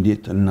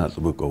እንዴት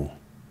እናጥብቀው፣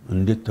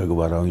 እንዴት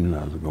ተግባራዊ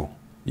እናድርገው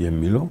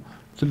የሚለው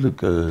ትልቅ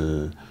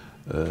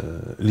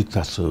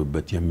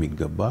ሊታሰብበት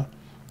የሚገባ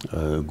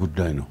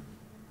ጉዳይ ነው።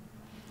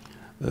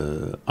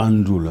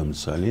 አንዱ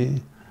ለምሳሌ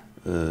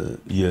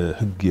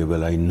የህግ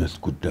የበላይነት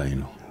ጉዳይ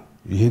ነው።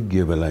 የህግ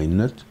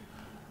የበላይነት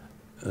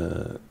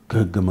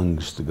ከህገ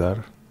መንግስት ጋር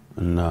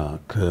እና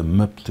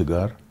ከመብት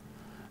ጋር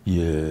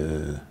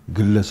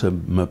የግለሰብ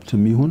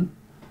መብትም ይሁን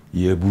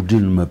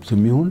የቡድን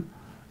መብትም ይሁን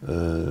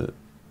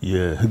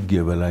የህግ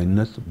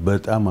የበላይነት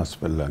በጣም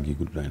አስፈላጊ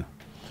ጉዳይ ነው።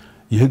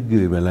 የህግ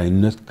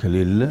የበላይነት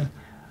ከሌለ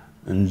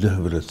እንደ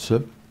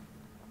ህብረተሰብ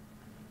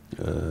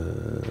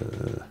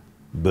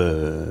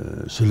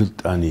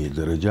በስልጣኔ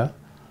ደረጃ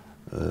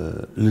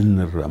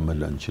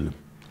ልንራመድ አንችልም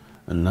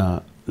እና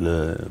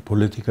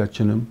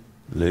ለፖለቲካችንም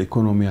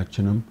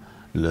ለኢኮኖሚያችንም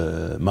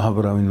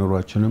ለማህበራዊ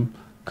ኑሯችንም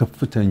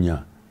ከፍተኛ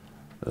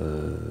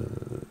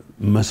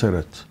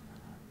መሰረት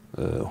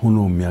ሆኖ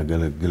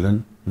የሚያገለግለን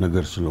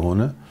ነገር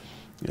ስለሆነ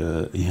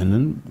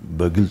ይህንን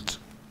በግልጽ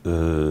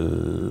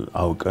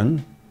አውቀን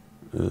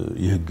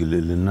የህግ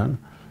ልዕልናን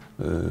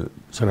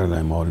ስራ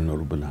ላይ ማዋል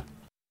ይኖርብናል።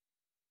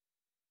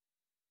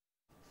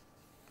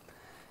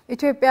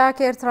 ኢትዮጵያ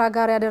ከኤርትራ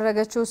ጋር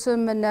ያደረገችው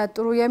ስምምነት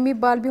ጥሩ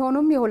የሚባል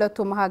ቢሆንም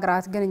የሁለቱም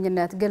ሀገራት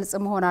ግንኙነት ግልጽ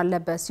መሆን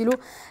አለበት ሲሉ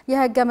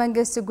የህገ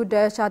መንግስት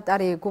ጉዳዮች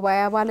አጣሪ ጉባኤ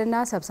አባልና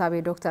ሰብሳቢ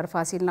ዶክተር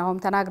ፋሲል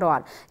ናኦም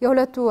ተናግረዋል።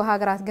 የሁለቱ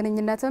ሀገራት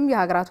ግንኙነትም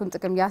የሀገራቱን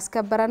ጥቅም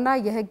ያስከበረና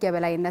የህግ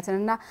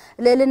የበላይነትንና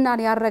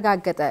ልዕልናን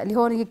ያረጋገጠ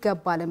ሊሆን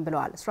ይገባልም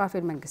ብለዋል።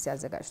 ሱራፌል መንግስት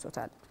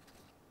ያዘጋጅቶታል።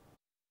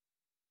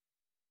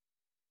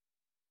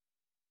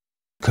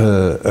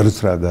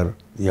 ከኤርትራ ጋር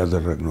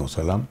ያደረግነው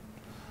ሰላም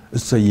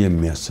እሰይ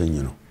የሚያሰኝ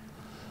ነው።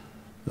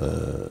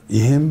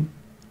 ይሄም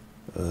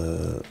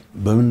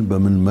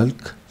በምን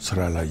መልክ ስራ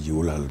ላይ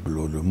ይውላል ብሎ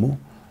ደግሞ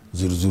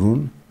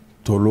ዝርዝሩን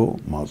ቶሎ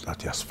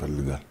ማውጣት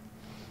ያስፈልጋል።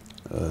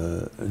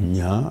 እኛ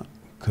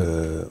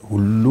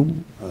ከሁሉም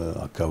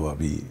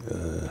አካባቢ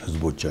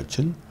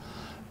ህዝቦቻችን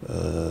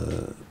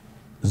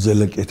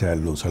ዘለቄታ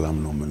ያለው ሰላም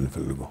ነው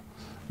የምንፈልገው።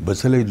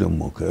 በተለይ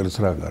ደግሞ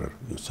ከኤርትራ ጋር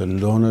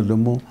እንደሆነ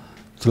ደግሞ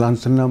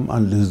ትላንትናም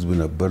አንድ ህዝብ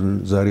ነበርን፣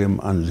 ዛሬም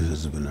አንድ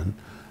ህዝብ ነን።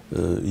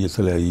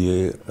 የተለያየ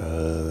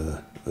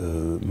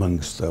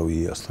መንግስታዊ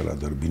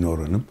አስተዳደር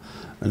ቢኖርንም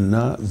እና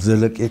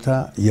ዘለቄታ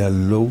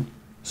ያለው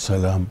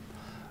ሰላም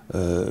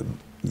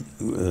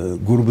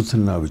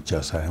ጉርብትና ብቻ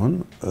ሳይሆን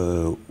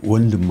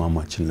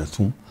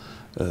ወንድማማችነቱም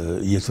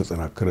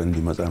እየተጠናከረ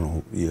እንዲመጣ ነው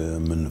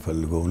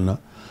የምንፈልገውና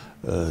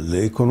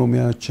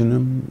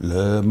ለኢኮኖሚያችንም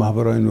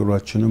ለማህበራዊ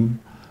ኑሯችንም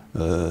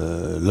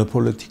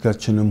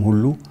ለፖለቲካችንም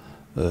ሁሉ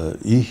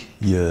ይህ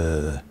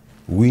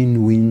የዊን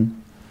ዊን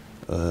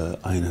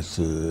አይነት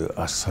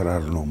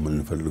አሰራር ነው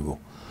የምንፈልገው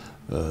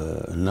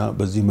እና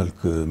በዚህ መልክ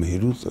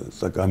መሄዱ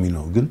ጠቃሚ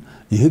ነው። ግን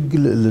የህግ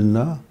ልዕልና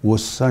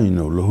ወሳኝ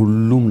ነው።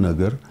 ለሁሉም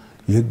ነገር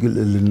የህግ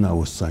ልዕልና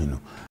ወሳኝ ነው።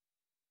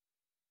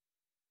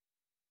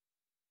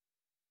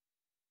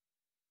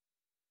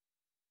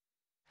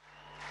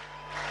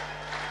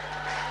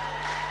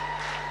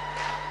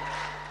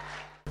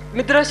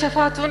 ምድረ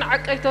ሸፋቱን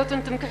ዓቀይቶቱን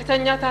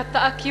ትምክህተኛታት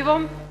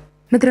ተአኪቦም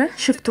ምድረ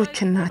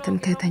ሽፍቶችና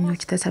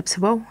ትምክህተኞች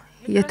ተሰብስበው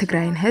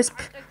የትግራይን ህዝብ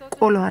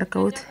ቆሎ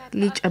አርገውት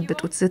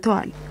ሊጨብጡት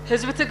ዝተዋል።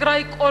 ህዝብ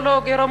ትግራይ ቆሎ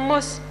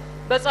ገረሞስ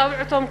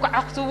በጻብዕቶም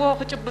ከዓክትዎ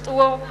ከጭብጥዎ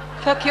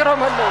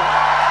ፈኪሮም አለው።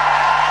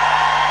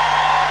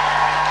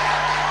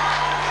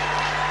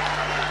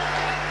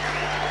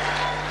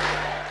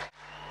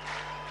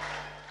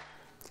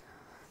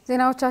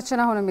 ዜናዎቻችን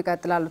አሁንም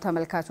ይቀጥላሉ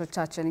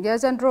ተመልካቾቻችን።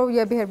 የዘንድሮው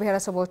የብሔር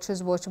ብሔረሰቦች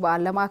ህዝቦች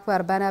በዓል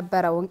ለማክበር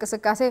በነበረው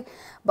እንቅስቃሴ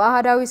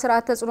በአህዳዊ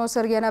ስርዓት ተጽዕኖ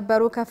ስር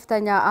የነበሩ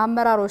ከፍተኛ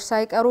አመራሮች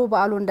ሳይቀሩ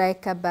በዓሉ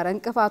እንዳይከበር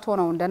እንቅፋት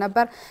ሆነው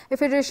እንደነበር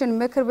የፌዴሬሽን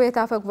ምክር ቤት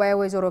አፈ ጉባኤ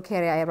ወይዘሮ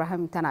ኬሪያ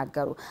ኢብራሂም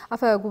ተናገሩ።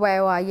 አፈ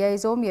ጉባኤዋ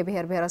አያይዘውም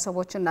የብሔር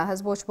ብሔረሰቦችና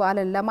ህዝቦች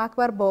በዓልን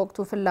ለማክበር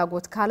በወቅቱ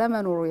ፍላጎት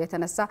ካለመኖሩ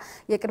የተነሳ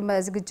የቅድመ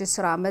ዝግጅት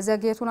ስራ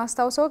መዘግየቱን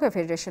አስታውሰው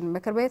ከፌዴሬሽን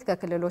ምክር ቤት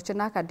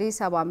ከክልሎችና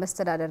ከአዲስ አበባ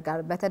መስተዳድር ጋር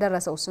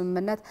በተደረሰው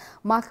ስምምነት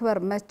ማክበር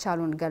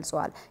መቻሉን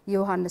ገልጸዋል።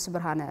 ዮሐንስ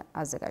ብርሃነ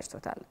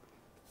አዘጋጅቶታል።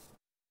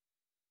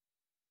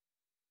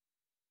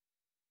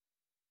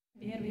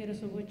 ብሔር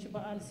ብሔረሰቦች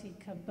በዓል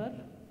ሲከበር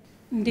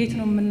እንዴት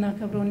ነው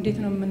የምናከብረው እንዴት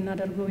ነው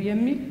የምናደርገው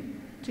የሚል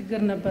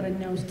ችግር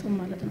ነበረኛ ውስጥ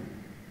ማለት ነው።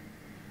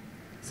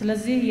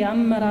 ስለዚህ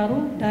የአመራሩ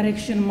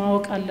ዳይሬክሽን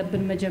ማወቅ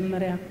አለብን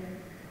መጀመሪያ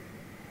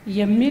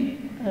የሚል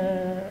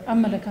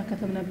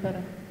አመለካከትም ነበረ።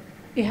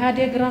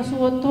 ኢህአዴግ ራሱ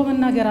ወጥቶ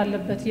መናገር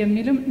አለበት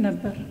የሚልም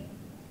ነበር።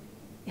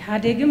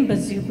 ኢህአዴግም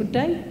በዚህ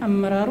ጉዳይ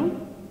አመራሩ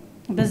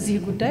በዚህ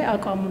ጉዳይ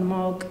አቋሙን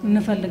ማወቅ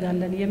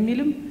እንፈልጋለን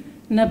የሚልም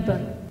ነበር።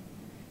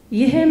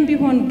 ይሄም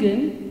ቢሆን ግን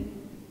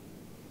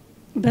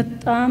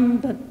በጣም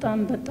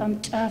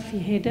ጫፍ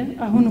የሄደ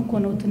አሁን እኮ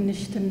ነው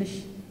ትንሽ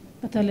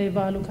በተለይ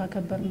በዓሉ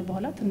ካከበርን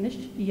በኋላ ትንሽ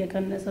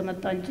እየቀነሰ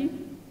መጣ እንጂ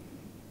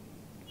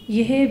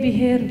ይሄ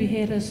ብሔር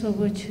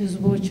ብሔረሰቦች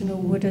ህዝቦች ነው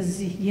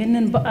ወደዚህ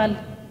የነን በዓል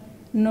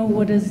ነው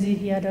ወደዚህ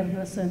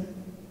ያደረሰን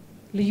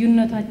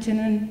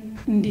ልዩነታችንን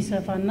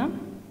እንዲሰፋና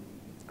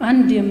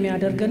አንድ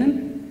የሚያደርገንን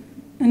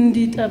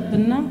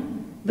እንዲጠብና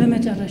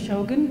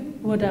በመጨረሻው ግን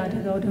ወደ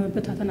አደጋ ወደ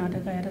መበታተን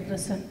አደጋ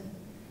ያደረሰን።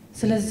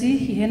 ስለዚህ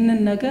ይሄንን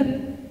ነገር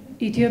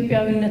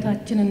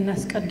ኢትዮጵያዊነታችንን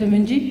እናስቀድም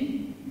እንጂ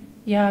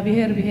ያ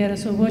ብሔር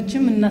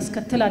ብሔረሰቦችም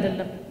እናስከትል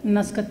አይደለም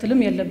እናስከትልም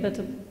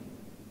የለበትም።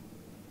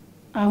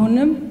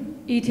 አሁንም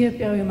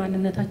ኢትዮጵያዊ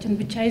ማንነታችን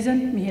ብቻ ይዘን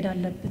መሄድ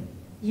አለብን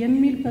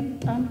የሚል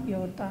በጣም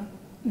ያወጣ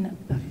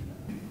ነበር።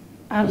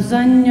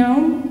 አብዛኛው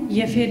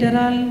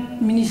የፌደራል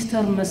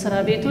ሚኒስተር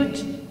መስሪያ ቤቶች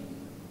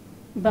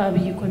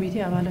በአብይ ኮሚቴ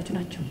አባላት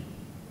ናቸው።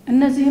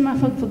 እነዚህም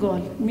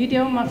አፈግፍገዋል፣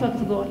 ሚዲያውም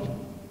አፈግፍገዋል።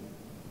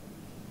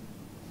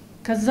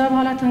 ከዛ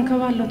በኋላ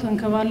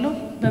ተንከባለው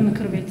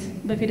በምክር ቤት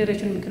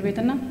በፌዴሬሽን ምክር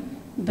ቤትና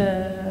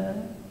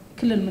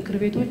በክልል ምክር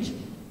ቤቶች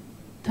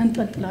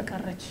ተንጠልጥላ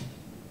ቀረች።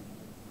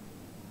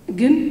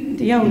 ግን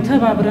ያው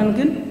ተባብረን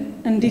ግን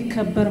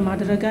እንዲከበር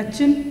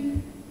ማድረጋችን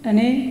እኔ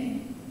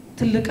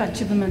ትልቅ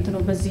አቺቭመንት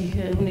ነው። በዚህ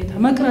ሁኔታ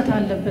መቅረት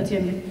አለበት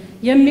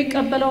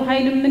የሚቀበለው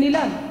ኃይል ምን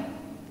ይላል?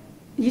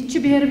 ይቺ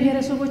ብሔር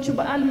ብሔረሰቦች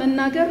በዓል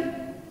መናገር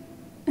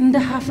እንደ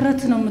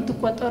ሀፍረት ነው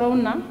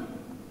የምትቆጠረውና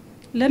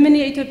ለምን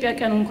የኢትዮጵያ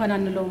ቀን እንኳን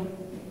አንለውም?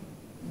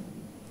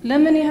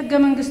 ለምን የህገ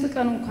መንግስት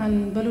ቀን እንኳን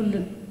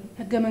በሉልን?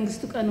 ህገ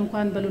መንግስት ቀን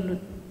እንኳን በሉልን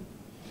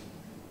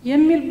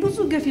የሚል ብዙ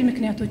ገፊ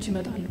ምክንያቶች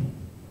ይመጣሉ።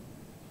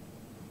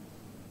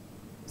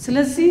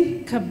 ስለዚህ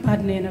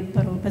ከባድ ነው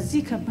የነበረው።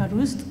 በዚህ ከባድ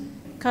ውስጥ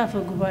ካፈ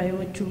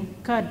ጉባኤዎቹ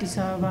ከአዲስ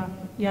አበባ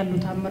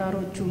ያሉት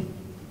አመራሮቹ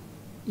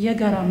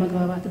የጋራ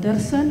መግባባት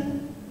ደርሰን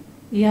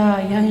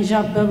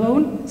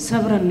ያንዣበበውን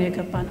ሰብረን ነው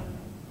የገባነው።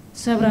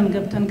 ሰብረን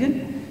ገብተን ግን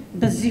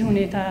በዚህ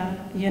ሁኔታ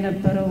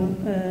የነበረው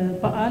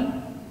በዓል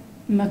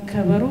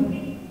መከበሩ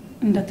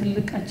እንደ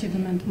ትልቅ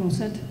አቺቭመንት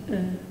መውሰድ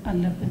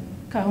አለብን።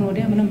 ከአሁን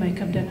ወዲያ ምንም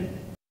አይከብደንም።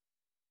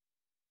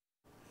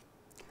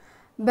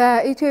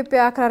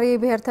 በኢትዮጵያ አክራሪ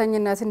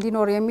ብሔርተኝነት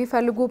እንዲኖር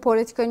የሚፈልጉ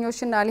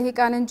ፖለቲከኞችና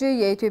ልሂቃን እንጂ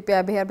የኢትዮጵያ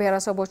ብሔር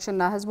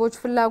ብሔረሰቦችና ህዝቦች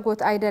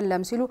ፍላጎት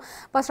አይደለም ሲሉ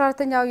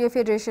በ14ኛው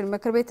የፌዴሬሽን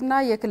ምክር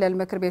ቤትና የክልል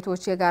ምክር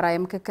ቤቶች የጋራ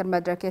የምክክር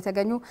መድረክ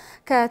የተገኙ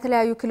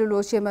ከተለያዩ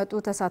ክልሎች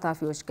የመጡ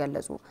ተሳታፊዎች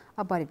ገለጹ።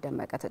 አባሪ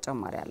ደመቀ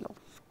ተጨማሪ አለው።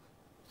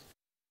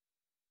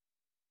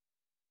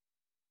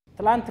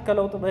 ትላንት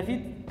ከለውጥ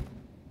በፊት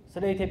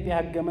ስለ ኢትዮጵያ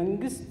ህገ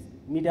መንግስት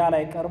ሚዲያ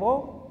ላይ ቀርቦ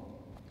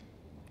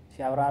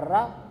ሲያብራራ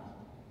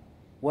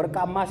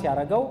ወርቃማ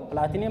ሲያረጋው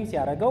ፕላቲኒየም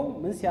ሲያረጋው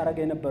ምን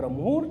ሲያረጋው የነበረ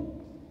ምሁር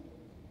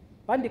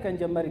ባንዲ ቀን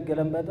ጀመር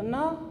ይገለምበጥና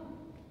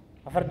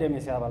አፈርደም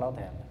ሲያበላው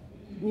ታያለ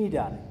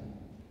ሚዲያ ላይ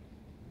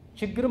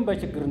ችግርን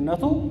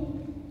በችግርነቱ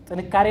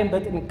ጥንካሬን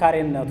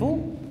በጥንካሬነቱ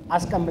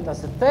አስቀምጠ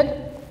ስትል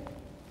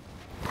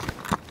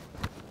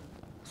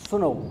እሱ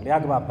ነው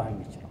ሊያግባባህ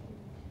የሚችለው።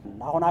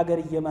 አሁን ሀገር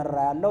እየመራ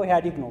ያለው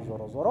ኢህአዴግ ነው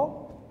ዞሮ ዞሮ።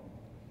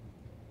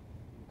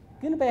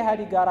 ግን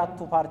በኢህአዴግ አራቱ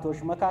ፓርቲዎች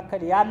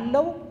መካከል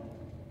ያለው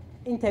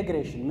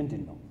ኢንቴግሬሽን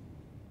ምንድነው?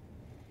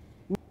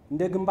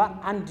 እንደ ግንባር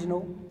አንድ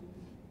ነው፣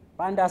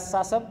 በአንድ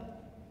አስተሳሰብ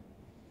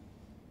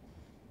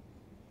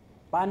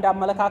በአንድ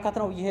አመለካከት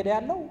ነው እየሄደ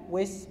ያለው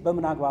ወይስ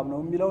በምን አግባብ ነው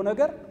የሚለው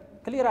ነገር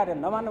ክሊር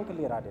አይደለም። ለማንም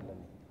ክሊር አይደለም።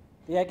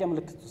 ጥያቄ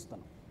ምልክት ውስጥ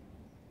ነው።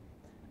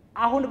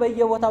 አሁን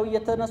በየቦታው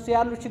እየተነሱ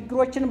ያሉ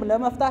ችግሮችንም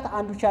ለመፍታት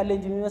አንዱ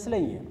ቻሌንጅ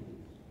የሚመስለኝ ነው።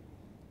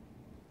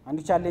 አንዱ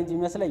ቻሌንጅ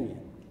የሚመስለኝ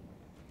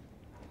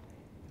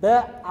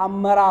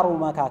በአመራሩ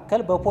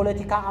መካከል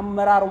በፖለቲካ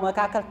አመራሩ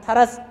መካከል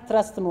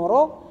ትረስት ኖሮ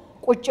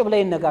ቁጭ ብለው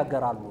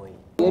ይነጋገራሉ ወይ?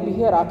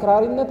 የብሔር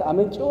አክራሪነት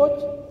አመንጪዎች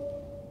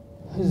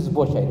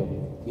ህዝቦች አይደሉም፣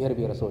 ብሔር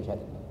ብሔረሰቦች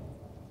አይደሉም።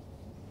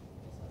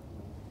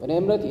 በእኔ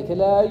እምነት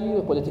የተለያዩ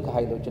የፖለቲካ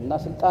ኃይሎችና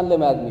ስልጣን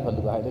ለመያዝ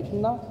የሚፈልጉ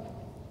ኃይሎችና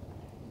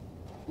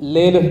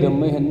ሌሎች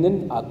ደግሞ ይህንን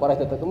አቋራጭ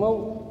ተጠቅመው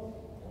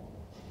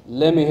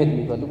ለመሄድ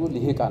የሚፈልጉ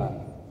ልሂቃን አሉ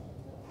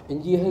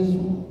እንጂ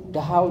የህዝቡ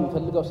ድሃው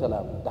የሚፈልገው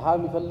ሰላም፣ ድሃው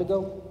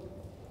የሚፈልገው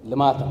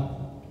ልማት ነው፣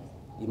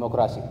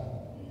 ዲሞክራሲ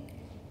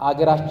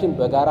አገራችን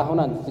በጋራ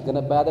ሆና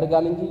እንድትገነባ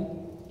ያደርጋል እንጂ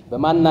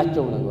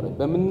በማናቸው ነገሮች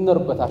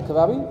በምንኖርበት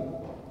አካባቢ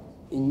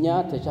እኛ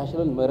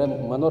ተቻችለን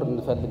መኖር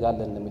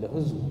እንፈልጋለን የሚለው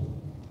ህዝቡ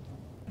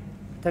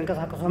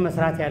ተንቀሳቅሶ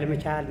መስራት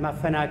ያለመቻል፣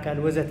 ማፈናቀል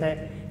ወዘተ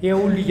ይሄ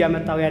ሁሉ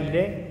እያመጣው ያለ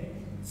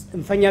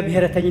ጽንፈኛ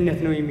ብሔረተኝነት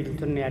ነው የሚል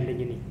እንትን ያለኝ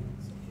እኔ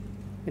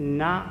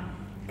እና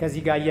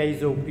ከዚህ ጋር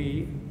ያይዘው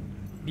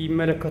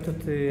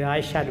ቢመለከቱት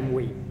አይሻልም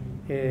ወይ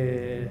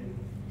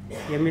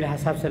የሚል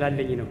ሐሳብ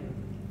ስላለኝ ነው።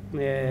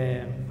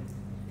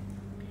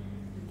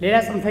 ሌላ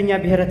ጽንፈኛ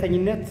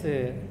ብሔረተኝነት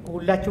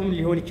ሁላችሁም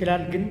ሊሆን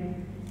ይችላል። ግን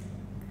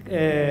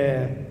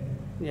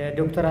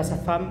ዶክተር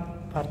አሰፋም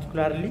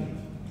ፓርቲኩላርሊ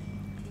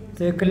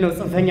ትክክል ነው፣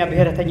 ጽንፈኛ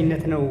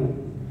ብሔረተኝነት ነው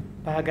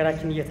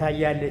በሀገራችን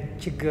እየታየ ያለ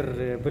ችግር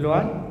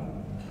ብለዋል።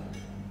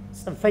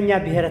 ጽንፈኛ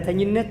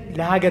ብሔረተኝነት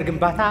ለሀገር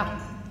ግንባታ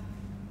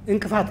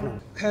እንቅፋት ነው።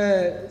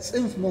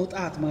 ከጽንፍ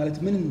መውጣት ማለት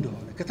ምን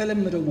እንደሆነ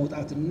ከተለመደው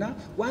መውጣትና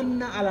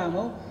ዋና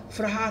ዓላማው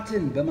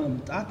ፍርሃትን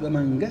በማምጣት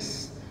በማንገስ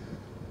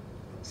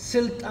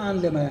ስልጣን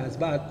ለመያዝ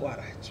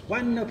በአቋራጭ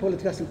ዋና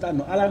ፖለቲካ ስልጣን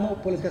ነው። ዓላማው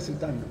ፖለቲካ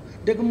ስልጣን ነው።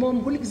 ደግሞም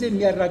ሁልጊዜ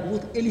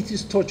የሚያራግቡት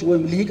ኤሊቲስቶች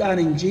ወይም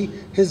ልሂቃን እንጂ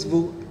ህዝቡ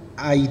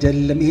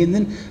አይደለም።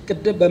 ይሄንን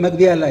ቅድም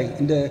በመግቢያ ላይ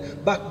እንደ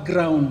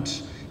ባክግራውንድ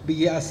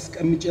ብዬ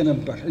አስቀምጬ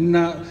ነበር እና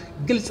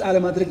ግልጽ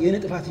አለማድረግ የኔ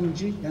ጥፋት እንጂ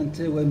ያንተ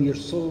ወይም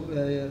የርሶ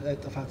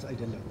ጥፋት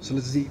አይደለም።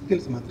 ስለዚህ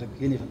ግልጽ ማድረግ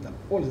የኔ ፈንታ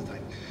ኦል ዘ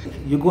ታይም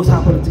የጎሳ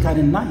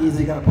ፖለቲካንና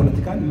የዜጋ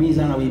ፖለቲካን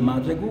ሚዛናዊ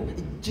ማድረጉ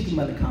እጅግ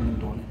መልካም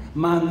እንደሆነ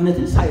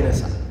ማንነትን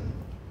ሳይረሳ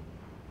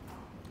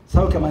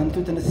ሰው ከማንነቱ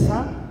የተነሳ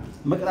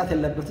መቀጣት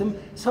የለበትም።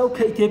 ሰው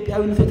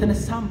ከኢትዮጵያዊነቱ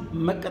የተነሳ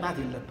መቀጣት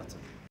የለበትም።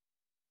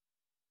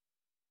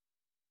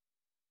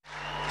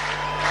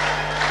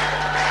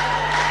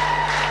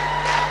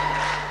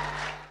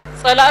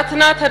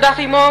 ጸላእትና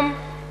ተዳኺሞም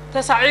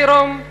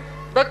ተሳዒሮም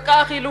በቃ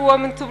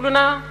ኺልዎም እንትብሉና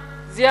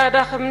ዝያዳ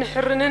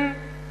ከምንሕርንን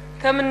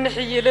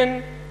ከምንሕይልን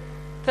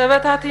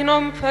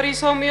ተበታቲኖም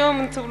ፈሪሶም እዮም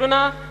እንትብሉና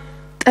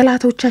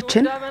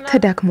ጠላቶቻችን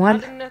ተዳክመዋል፣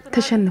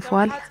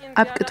 ተሸንፈዋል፣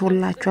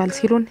 አብቅቶላቸዋል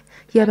ሲሉን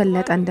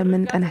የበለጠ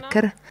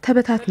እንደምንጠነክር፣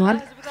 ተበታትነዋል፣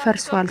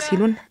 ፈርሷል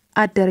ሲሉን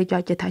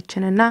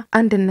አደረጃጀታችንና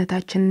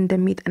አንድነታችን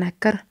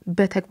እንደሚጠነክር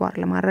በተግባር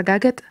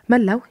ለማረጋገጥ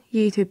መላው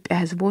የኢትዮጵያ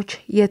ህዝቦች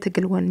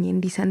የትግል ወኔ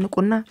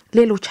እንዲሰንቁና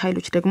ሌሎች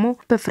ኃይሎች ደግሞ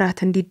በፍርሃት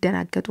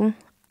እንዲደናገጡ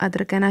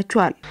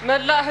አድርገናቸዋል።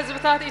 መላእ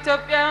ህዝብታት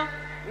ኢትዮጵያ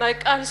ናይ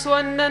ቃልሲ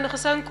ወነ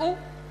ንኽሰንቁ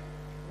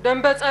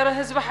ደንበ ጸረ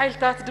ህዝቢ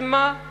ኃይልታት ድማ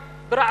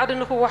ብራዕድ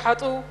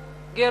ንኽወሓጡ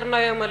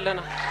ጌርናዮም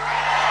ኣለና።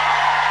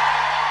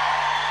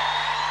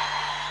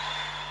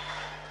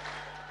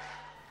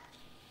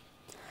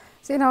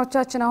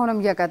 ዜናዎቻችን አሁንም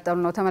እየቀጠሉ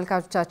ነው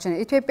ተመልካቾቻችን።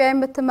 ኢትዮጵያ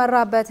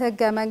የምትመራበት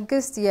ህገ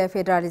መንግስት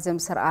የፌዴራሊዝም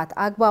ስርዓት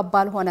አግባብ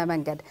ባልሆነ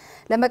መንገድ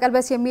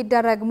ለመቀልበስ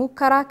የሚደረግ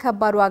ሙከራ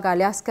ከባድ ዋጋ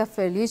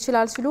ሊያስከፍል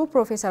ይችላል ሲሉ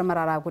ፕሮፌሰር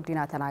መራራ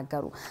ጉዲና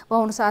ተናገሩ።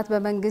 በአሁኑ ሰዓት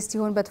በመንግስት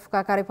ይሁን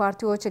በተፎካካሪ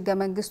ፓርቲዎች ህገ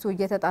መንግስቱ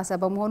እየተጣሰ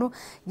በመሆኑ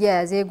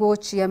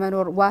የዜጎች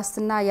የመኖር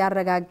ዋስትና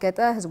ያረጋገጠ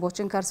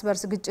ህዝቦችን ከእርስ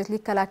በርስ ግጭት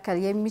ሊከላከል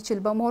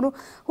የሚችል በመሆኑ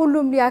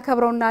ሁሉም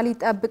ሊያከብረውና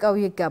ሊጠብቀው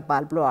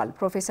ይገባል ብለዋል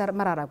ፕሮፌሰር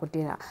መራራ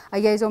ጉዲና።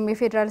 አያይዘውም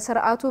የፌዴራል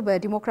ስርዓቱ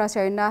በዲሞክራሲ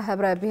ና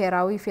ህብረ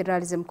ብሔራዊ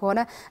ፌዴራሊዝም ከሆነ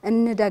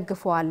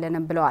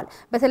እንደግፈዋለንም ብለዋል።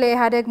 በተለይ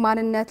ኢህአዴግ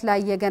ማንነት ላይ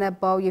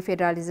የገነባው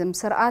የፌዴራሊዝም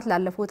ስርዓት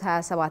ላለፉት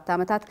 27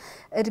 ዓመታት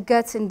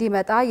እድገት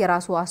እንዲመጣ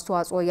የራሱ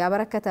አስተዋጽኦ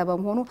ያበረከተ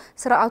በመሆኑ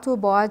ስርዓቱ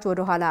በዋጅ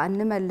ወደ ኋላ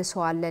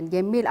እንመልሰዋለን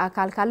የሚል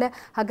አካል ካለ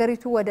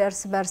ሀገሪቱ ወደ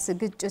እርስ በርስ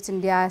ግጭት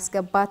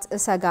እንዲያስገባት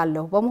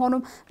እሰጋለሁ።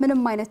 በመሆኑም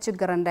ምንም አይነት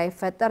ችግር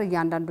እንዳይፈጠር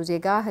እያንዳንዱ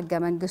ዜጋ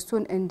ህገ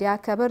መንግስቱን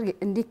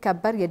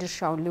እንዲከበር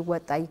የድርሻውን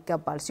ሊወጣ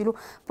ይገባል ሲሉ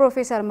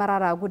ፕሮፌሰር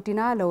መራራ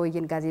ጉዲና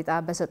ለወይን ጋዜጣ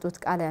በሰጡት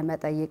ቃለ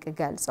መጠይቅ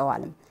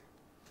ገልጸዋል።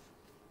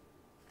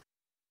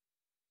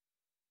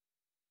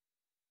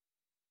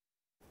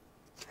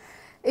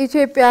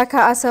 ኢትዮጵያ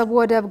ከአሰብ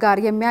ወደብ ጋር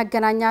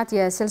የሚያገናኛት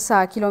የ60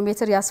 ኪሎ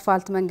ሜትር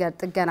የአስፋልት መንገድ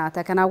ጥገና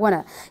ተከናወነ።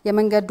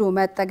 የመንገዱ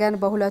መጠገን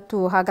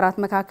በሁለቱ ሀገራት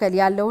መካከል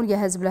ያለውን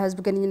የህዝብ ለህዝብ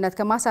ግንኙነት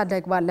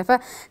ከማሳደግ ባለፈ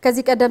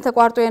ከዚህ ቀደም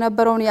ተቋርጦ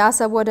የነበረውን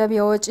የአሰብ ወደብ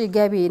የወጪ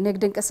ገቢ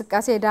ንግድ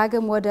እንቅስቃሴ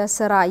ዳግም ወደ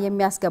ስራ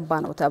የሚያስገባ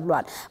ነው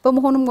ተብሏል።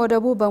 በመሆኑም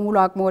ወደቡ በሙሉ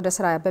አቅሙ ወደ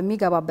ስራ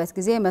በሚገባበት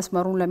ጊዜ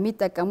መስመሩን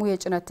ለሚጠቀሙ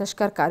የጭነት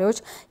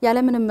ተሽከርካሪዎች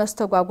ያለምንም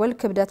መስተጓጎል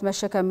ክብደት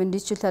መሸከም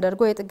እንዲችል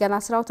ተደርጎ የጥገና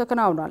ስራው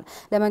ተከናውኗል።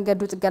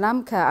 ለመንገዱ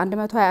ጥገናም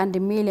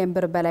ከ121 ሚሊዮን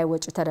ብር በላይ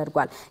ወጪ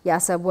ተደርጓል።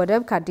 የአሰብ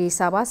ወደብ ከአዲስ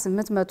አበባ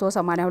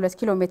 882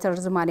 ኪሎ ሜትር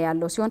ርዝማኔ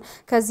ያለው ሲሆን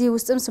ከዚህ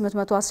ውስጥም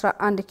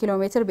 811 ኪሎ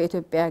ሜትር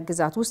በኢትዮጵያ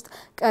ግዛት ውስጥ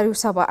ቀሪው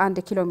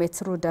 71 ኪሎ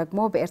ሜትሩ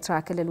ደግሞ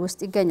በኤርትራ ክልል ውስጥ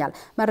ይገኛል።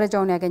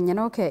 መረጃውን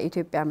ያገኘነው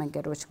ከኢትዮጵያ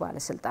መንገዶች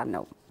ባለስልጣን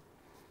ነው።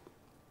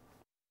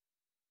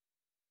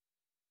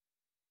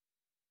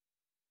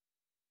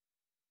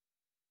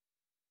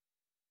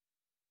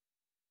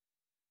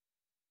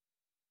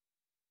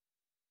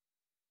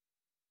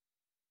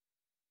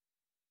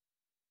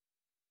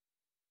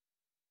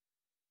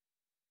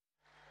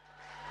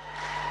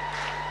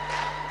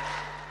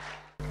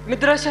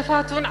 ምድረ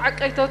ሸፋቱን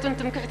አቀይቶቱን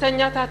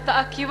ትምክህተኛታት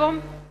ተአኪቦም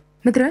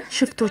ምድረ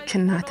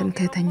ሽፍቶችና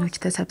ትምክህተኞች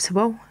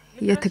ተሰብስበው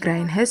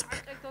የትግራይን ህዝብ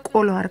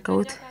ቆሎ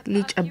አርገውት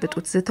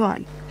ሊጨብጡት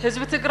ዝተዋል።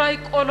 ህዝብ ትግራይ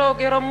ቆሎ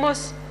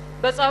ገረሞስ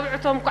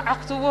በጻብዕቶም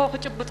ከዓክትዎ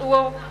ከጭብጥዎ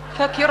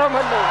ፈኪሮም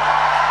አለው።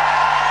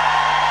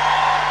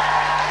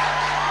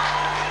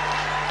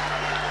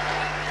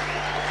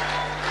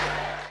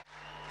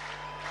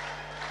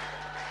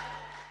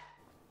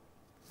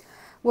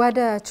 ወደ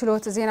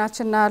ችሎት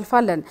ዜናችን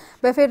እናልፋለን።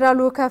 በፌደራሉ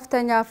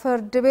ከፍተኛ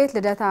ፍርድ ቤት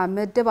ልደታ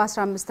ምድብ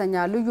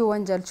 15ኛ ልዩ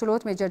ወንጀል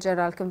ችሎት ሜጀር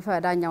ጀነራል ክንፈ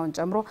ዳኛውን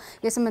ጨምሮ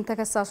የ8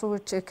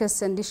 ተከሳሾች ክስ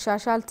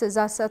እንዲሻሻል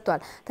ትዕዛዝ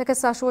ሰጥቷል።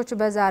 ተከሳሾች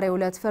በዛሬው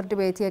ዕለት ፍርድ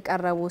ቤት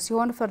የቀረቡ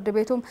ሲሆን ፍርድ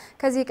ቤቱም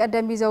ከዚህ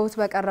ቀደም ይዘውት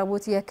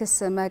በቀረቡት የክስ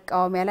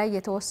መቃወሚያ ላይ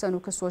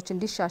የተወሰኑ ክሶች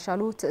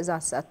እንዲሻሻሉ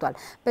ትዕዛዝ ሰጥቷል።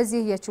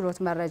 በዚህ የችሎት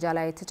መረጃ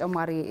ላይ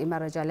ተጨማሪ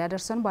መረጃ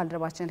ሊያደርሰን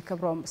ባልደረባችን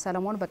ክብሮም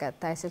ሰለሞን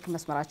በቀጥታ የስልክ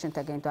መስመራችን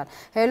ተገኝቷል።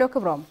 ሄሎ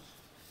ክብሮም።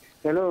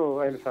 ሄሎ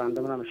ኤልሳ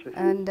እንደምን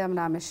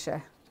አመሸህ?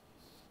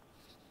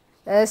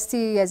 እስቲ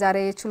የዛሬ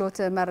ችሎት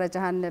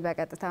መረጃህን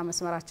በቀጥታ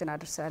መስመራችን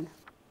አድርሰን።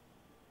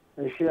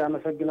 እሺ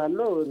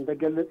አመሰግናለሁ።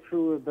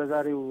 እንደገለጽሽው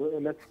በዛሬው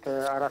ዕለት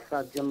ከ4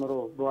 ሰዓት ጀምሮ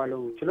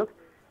በዋለው ችሎት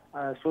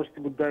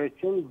 3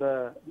 ጉዳዮችን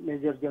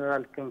በሜጀር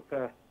ጀነራል ክንፈ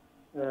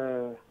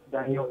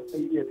ዳኛው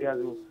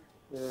የተያዙ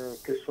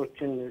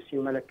ክሶችን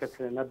ሲመለከት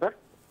ነበር።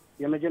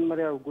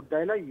 የመጀመሪያው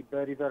ጉዳይ ላይ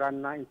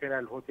በሪቨራና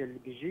ኢምፔሪያል ሆቴል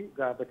ግዢ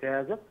ጋር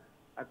በተያያዘ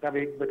አቃቤ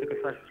ሕግ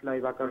በተከሳሾች ላይ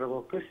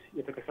ባቀረበው ክስ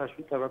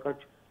የተከሳሾች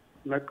ጠበቆች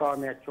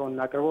መቃወሚያቸውን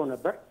አቅርበው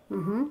ነበር።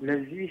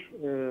 ለዚህ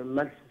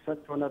መልስ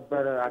ሰጥቶ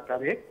ነበር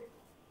አቃቤ ሕግ።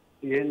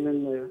 ይህንን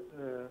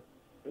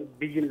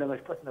ብይን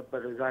ለመስጠት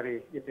ነበር ዛሬ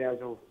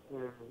የተያዘው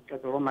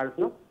ቀጠሮ ማለት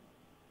ነው።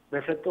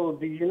 በሰጠው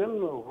ብይንም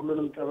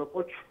ሁሉንም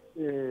ጠበቆች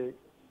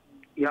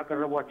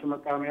ያቀረቧቸው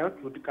መቃወሚያዎች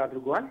ውድቅ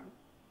አድርገዋል።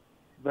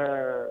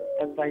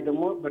 በቀጣይ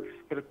ደግሞ በክስ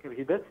ክርክር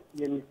ሂደት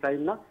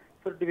የሚታይና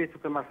ፍርድ ቤቱ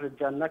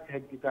ከማስረጃና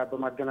ከህግ ጋር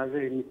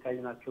በማገናዘብ የሚታይ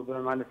ናቸው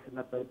በማለት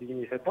ነበር ብይን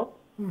የሰጠው።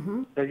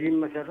 በዚህም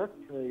መሰረት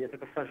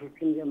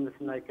የተከሳሾችን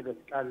የእምነትና የክህደት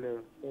ቃል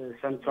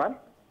ሰምቷል።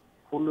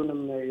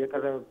 ሁሉንም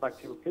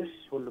የቀረበባቸው ክስ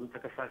ሁሉም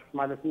ተከሳሾች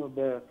ማለት ነው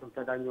በክንፈ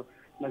ዳኛው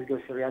መዝገብ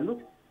ስር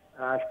ያሉት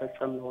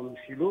አልፈጸምነውም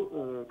ሲሉ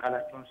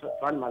ቃላቸውን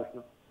ሰጥተዋል ማለት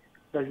ነው።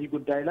 በዚህ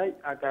ጉዳይ ላይ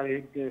አቃቤ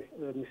ሕግ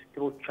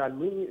ምስክሮች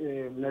አሉኝ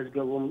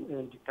መዝገቡም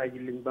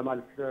እንዲታይልኝ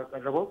በማለት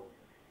ቀረበው።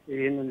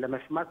 ይህንን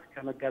ለመስማት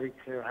ከመጋቢት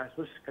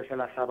 23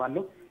 ከ30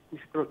 ባለው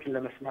ምስክሮችን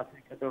ለመስማት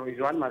ቀጠሮ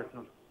ይዘዋል ማለት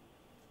ነው።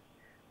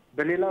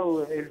 በሌላው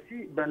ኤልሲ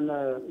በነ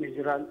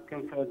ሜጀር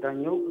ክንፈ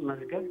ዳኛው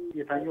መዝገብ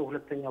የታየው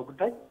ሁለተኛው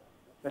ጉዳይ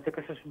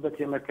በተከሰሱበት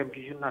የመርከብ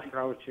ግዢና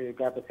ስራዎች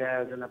ጋር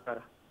በተያያዘ ነበረ።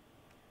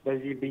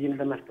 በዚህ ብይን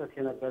ለመስጠት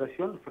የነበረ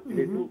ሲሆን ፍርድ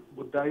ቤቱ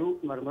ጉዳዩ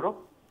መርምሮ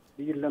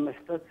ብይን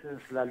ለመስጠት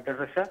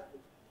ስላልደረሰ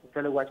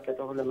ተለዋጭ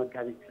ቀጠሮ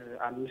ለመጋቢት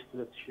 5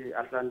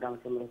 2011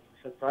 ዓ.ም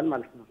ሰጥቷል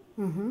ማለት ነው።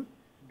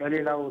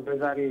 በሌላው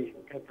በዛሬ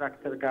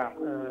ከትራክተር ጋር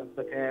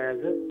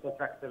በተያያዘ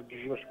በትራክተር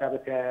ግዢዎች ጋር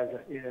በተያያዘ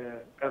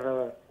የቀረበ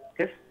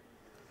ክስ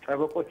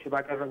ጠበቆች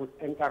ባቀረቡት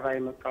ጠንካራ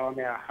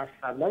የመቃወሚያ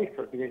ሀሳብ ላይ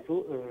ፍርድ ቤቱ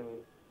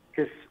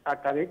ክስ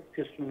አቃቤ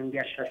ክሱን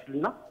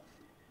እንዲያሻሽልና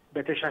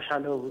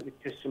በተሻሻለው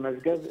ክስ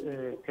መዝገብ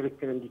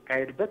ክርክር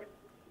እንዲካሄድበት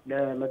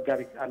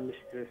ለመጋቢት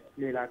 5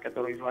 ሌላ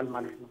ቀጠሮ ይዟል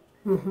ማለት ነው።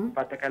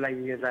 በአጠቃላይ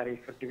የዛሬ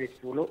ፍርድ ቤት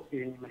ውሎ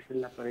ይህን ይመስል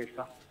ነበር። ኤልሳ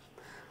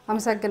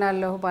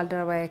አመሰግናለሁ።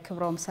 ባልደረባዬ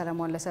ክብሮም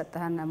ሰለሞን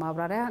ለሰጠህን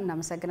ማብራሪያ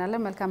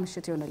እናመሰግናለን። መልካም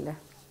ምሽት ይሁንልህ።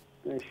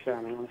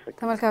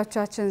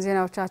 ተመልካቾቻችን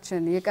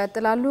ዜናዎቻችን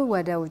ይቀጥላሉ።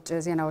 ወደ ውጭ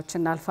ዜናዎች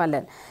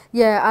እናልፋለን።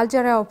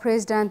 የአልጄሪያው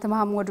ፕሬዝዳንት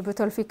መሐሙድ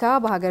ቡተልፊካ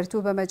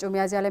በሀገሪቱ በመጪው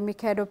ሚያዝያ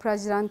ለሚካሄደው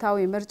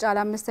ፕሬዝዳንታዊ ምርጫ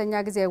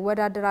ለአምስተኛ ጊዜ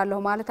ወዳደራለሁ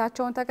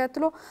ማለታቸውን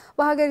ተከትሎ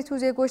በሀገሪቱ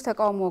ዜጎች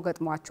ተቃውሞ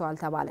ገጥሟቸዋል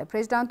ተባለ።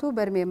 ፕሬዝዳንቱ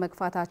በእድሜ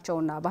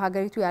መግፋታቸውና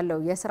በሀገሪቱ ያለው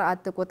የስራ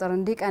አጥ ቁጥር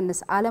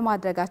እንዲቀንስ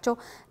አለማድረጋቸው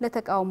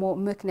ለተቃውሞ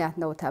ምክንያት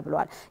ነው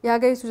ተብሏል።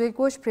 የሀገሪቱ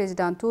ዜጎች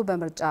ፕሬዝዳንቱ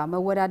በምርጫ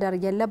መወዳደር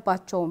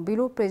የለባቸውም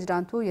ቢሉ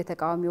ፕሬዝዳንቱ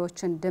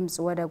የተቃዋሚዎችን ድምጽ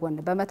ወደ ጎን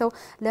ጎን በመተው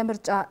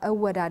ለምርጫ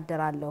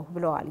እወዳደራለሁ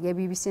ብለዋል።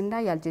 የቢቢሲና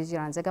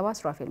የአልጀዚራን ዘገባ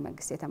ሱራፌል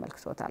መንግስቴ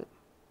ተመልክቶታል።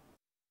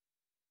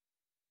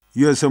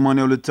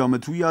 የ82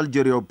 ዓመቱ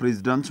የአልጄሪያው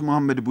ፕሬዝዳንት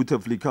መሐመድ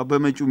ቡተፍሊካ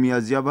በመጪው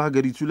ሚያዝያ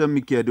በሀገሪቱ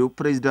ለሚካሄደው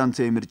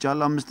ፕሬዝዳንታዊ ምርጫ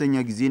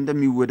ለአምስተኛ ጊዜ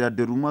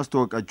እንደሚወዳደሩ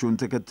ማስታወቃቸውን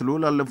ተከትሎ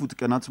ላለፉት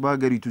ቀናት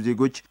በሀገሪቱ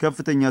ዜጎች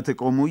ከፍተኛ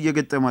ተቃውሞ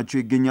እየገጠማቸው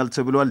ይገኛል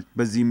ተብሏል።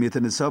 በዚህም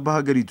የተነሳ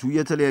በሀገሪቱ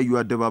የተለያዩ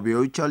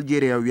አደባባዮች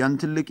አልጄሪያውያን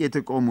ትልቅ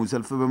የተቃውሞ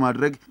ሰልፍ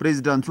በማድረግ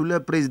ፕሬዝዳንቱ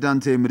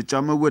ለፕሬዝዳንታዊ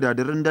ምርጫ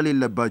መወዳደር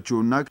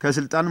እንደሌለባቸውና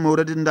ከስልጣን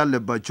መውረድ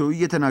እንዳለባቸው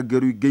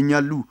እየተናገሩ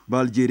ይገኛሉ።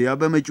 በአልጄሪያ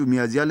በመጪው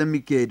ሚያዝያ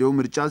ለሚካሄደው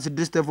ምርጫ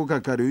 6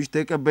 ተፎካካሪዎች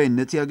ተቀባይነት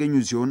ያገኙ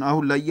ሲሆን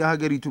አሁን ላይ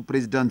የሀገሪቱ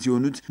ፕሬዝዳንት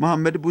የሆኑት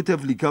መሐመድ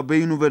ቡተፍሊካ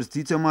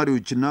በዩኒቨርሲቲ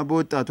ተማሪዎችና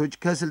በወጣቶች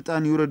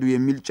ከስልጣን ይውረዱ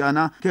የሚል ጫና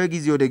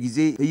ከጊዜ ወደ ጊዜ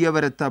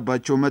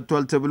እየበረታባቸው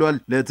መጥቷል ተብሏል።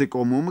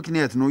 ለተቃውሞ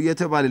ምክንያት ነው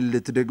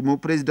የተባለለት ደግሞ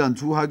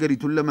ፕሬዝዳንቱ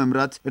ሀገሪቱን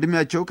ለመምራት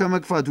እድሜያቸው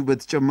ከመግፋቱ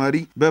በተጨማሪ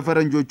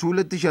በፈረንጆቹ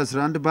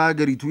 2011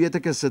 በሀገሪቱ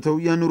የተከሰተው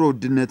የኑሮ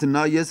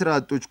ውድነትና የስራ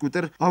አጦች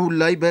ቁጥር አሁን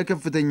ላይ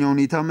በከፍተኛ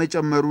ሁኔታ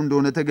መጨመሩ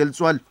እንደሆነ ተገልጿል።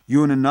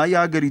 ይሁንና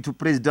የሀገሪቱ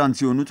ፕሬዝዳንት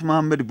የሆኑት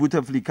መሐመድ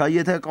ቡተፍሊካ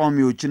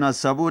የተቃዋሚዎችን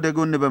ሐሳብ ወደ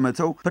ጎን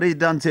በመተው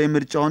ፕሬዝዳንታዊ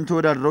ምርጫውን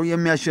ተወዳድረው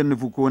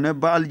የሚያሸንፉ ከሆነ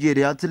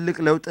በአልጄሪያ ትልቅ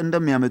ለውጥ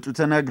እንደሚያመጡ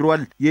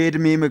ተናግረዋል።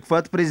 የእድሜ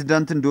መግፋት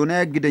ፕሬዝዳንት እንደሆነ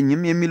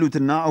አያግደኝም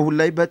የሚሉትና አሁን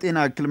ላይ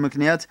በጤና እክል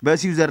ምክንያት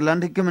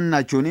በስዊዘርላንድ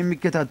ሕክምናቸውን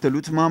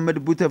የሚከታተሉት መሐመድ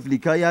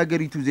ቡተፍሊካ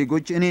የሀገሪቱ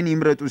ዜጎች እኔን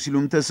ይምረጡ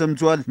ሲሉም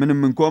ተሰምተዋል።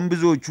 ምንም እንኳን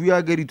ብዙዎቹ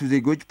የሀገሪቱ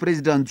ዜጎች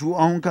ፕሬዝዳንቱ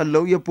አሁን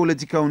ካለው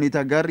የፖለቲካ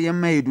ሁኔታ ጋር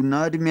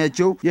የማይሄዱና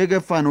እድሜያቸው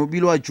የገፋ ነው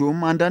ቢሏቸውም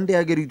አንዳንድ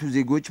የሀገሪቱ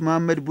ዜጎች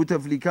መሐመድ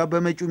ቡተፍሊካ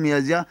በመጪው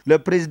ሚያዝያ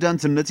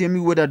ለፕሬዝዳንትነት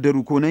የሚወዳደሩ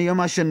ከሆነ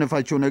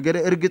የማሸነፋቸው ነገር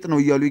እርግጥ ነው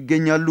እያሉ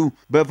ይገኛሉ።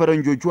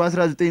 በፈረንጆቹ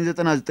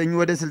 1999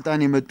 ወደ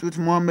ስልጣን የመጡት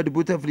መሐመድ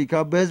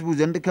ቡተፍሊካ በህዝቡ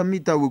ዘንድ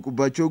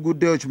ከሚታወቁባቸው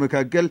ጉዳዮች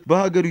መካከል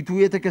በሀገሪቱ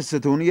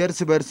የተከሰተውን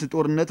የእርስ በርስ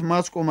ጦርነት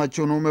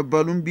ማስቆማቸው ነው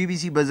መባሉን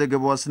ቢቢሲ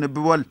በዘገባው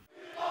አስነብቧል።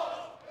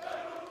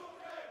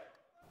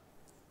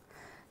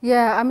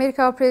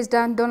 የአሜሪካው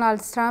ፕሬዝዳንት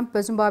ዶናልድ ትራምፕ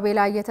በዚምባብዌ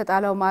ላይ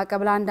የተጣለው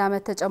ማዕቀብ ለአንድ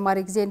ዓመት ተጨማሪ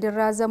ጊዜ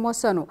እንዲራዘም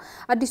ወሰኑ።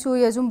 አዲሱ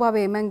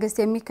የዚምባብዌ መንግስት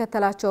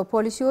የሚከተላቸው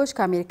ፖሊሲዎች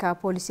ከአሜሪካ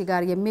ፖሊሲ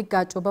ጋር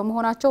የሚጋጩ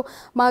በመሆናቸው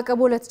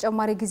ማዕቀቡ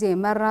ለተጨማሪ ጊዜ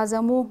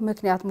መራዘሙ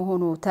ምክንያት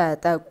መሆኑ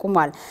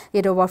ተጠቁሟል።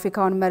 የደቡብ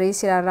አፍሪካውን መሪ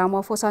ሲሪል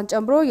ራማፎሳን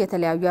ጨምሮ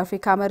የተለያዩ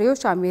የአፍሪካ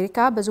መሪዎች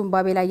አሜሪካ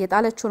በዚምባብዌ ላይ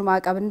የጣለችውን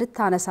ማዕቀብ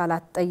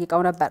እንድታነሳላት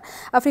ጠይቀው ነበር።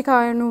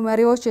 አፍሪካውያኑ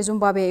መሪዎች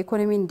የዚምባብዌ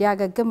ኢኮኖሚ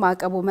እንዲያገግም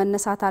ማዕቀቡ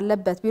መነሳት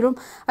አለበት ቢሉም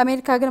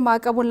አሜሪካ ግን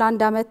ማዕቀቡን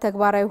ለአንድ ዓመት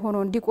ተግባራዊ ሆኖ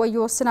እንዲቆይ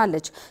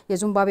ወስናለች።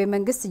 የዚምባብዌ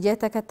መንግስት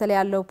እየተከተለ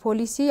ያለው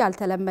ፖሊሲ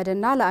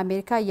ያልተለመደና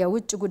ለአሜሪካ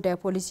የውጭ ጉዳይ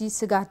ፖሊሲ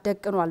ስጋት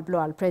ደቅኗል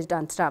ብለዋል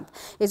ፕሬዝዳንት ትራምፕ።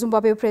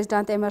 የዚምባብዌ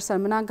ፕሬዝዳንት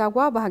ኤመርሰን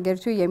ምናንጋጓ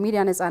በሀገሪቱ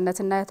የሚዲያ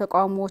ነጻነትና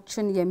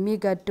የተቃውሞችን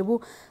የሚገድቡ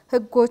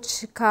ህጎች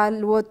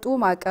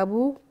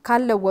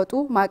ካልለወጡ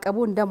ማዕቀቡ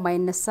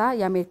እንደማይነሳ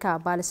የአሜሪካ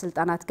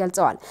ባለስልጣናት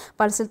ገልጸዋል።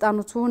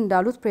 ባለስልጣናቱ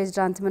እንዳሉት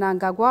ፕሬዝዳንት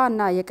ምናንጋጓ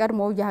እና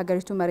የቀድሞው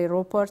የሀገሪቱ መሪ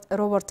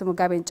ሮበርት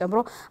ሙጋቤን ጨምሮ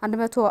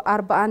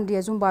 141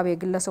 የዚምባብዌ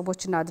ግለሰቦችና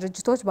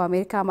ድርጅቶች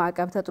በአሜሪካ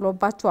ማዕቀብ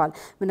ተጥሎባቸዋል።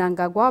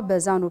 ምናንጋጓ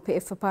በዛኑ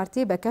ፒኤፍ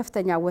ፓርቲ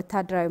በከፍተኛ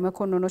ወታደራዊ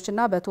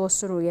መኮንኖችና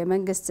በተወሰኑ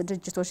የመንግስት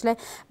ድርጅቶች ላይ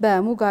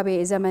በሙጋቤ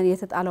ዘመን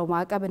የተጣለው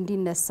ማዕቀብ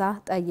እንዲነሳ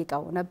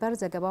ጠይቀው ነበር።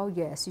 ዘገባው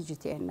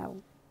የሲጂቲኤን ነው።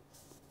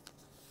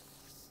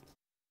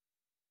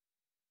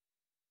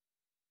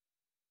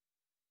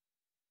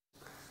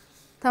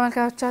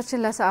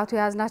 ተመልካቾቻችን ለሰዓቱ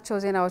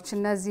ያዝናቸው ዜናዎች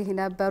እነዚህ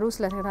ነበሩ።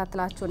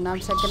 ስለተከታተላችሁ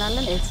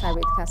እናመሰግናለን።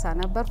 ኤልሳቤት ካሳ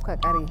ነበርኩ።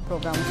 ከቀሪ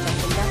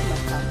ፕሮግራሞቻችን ጋር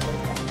መልካም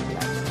ቆይታ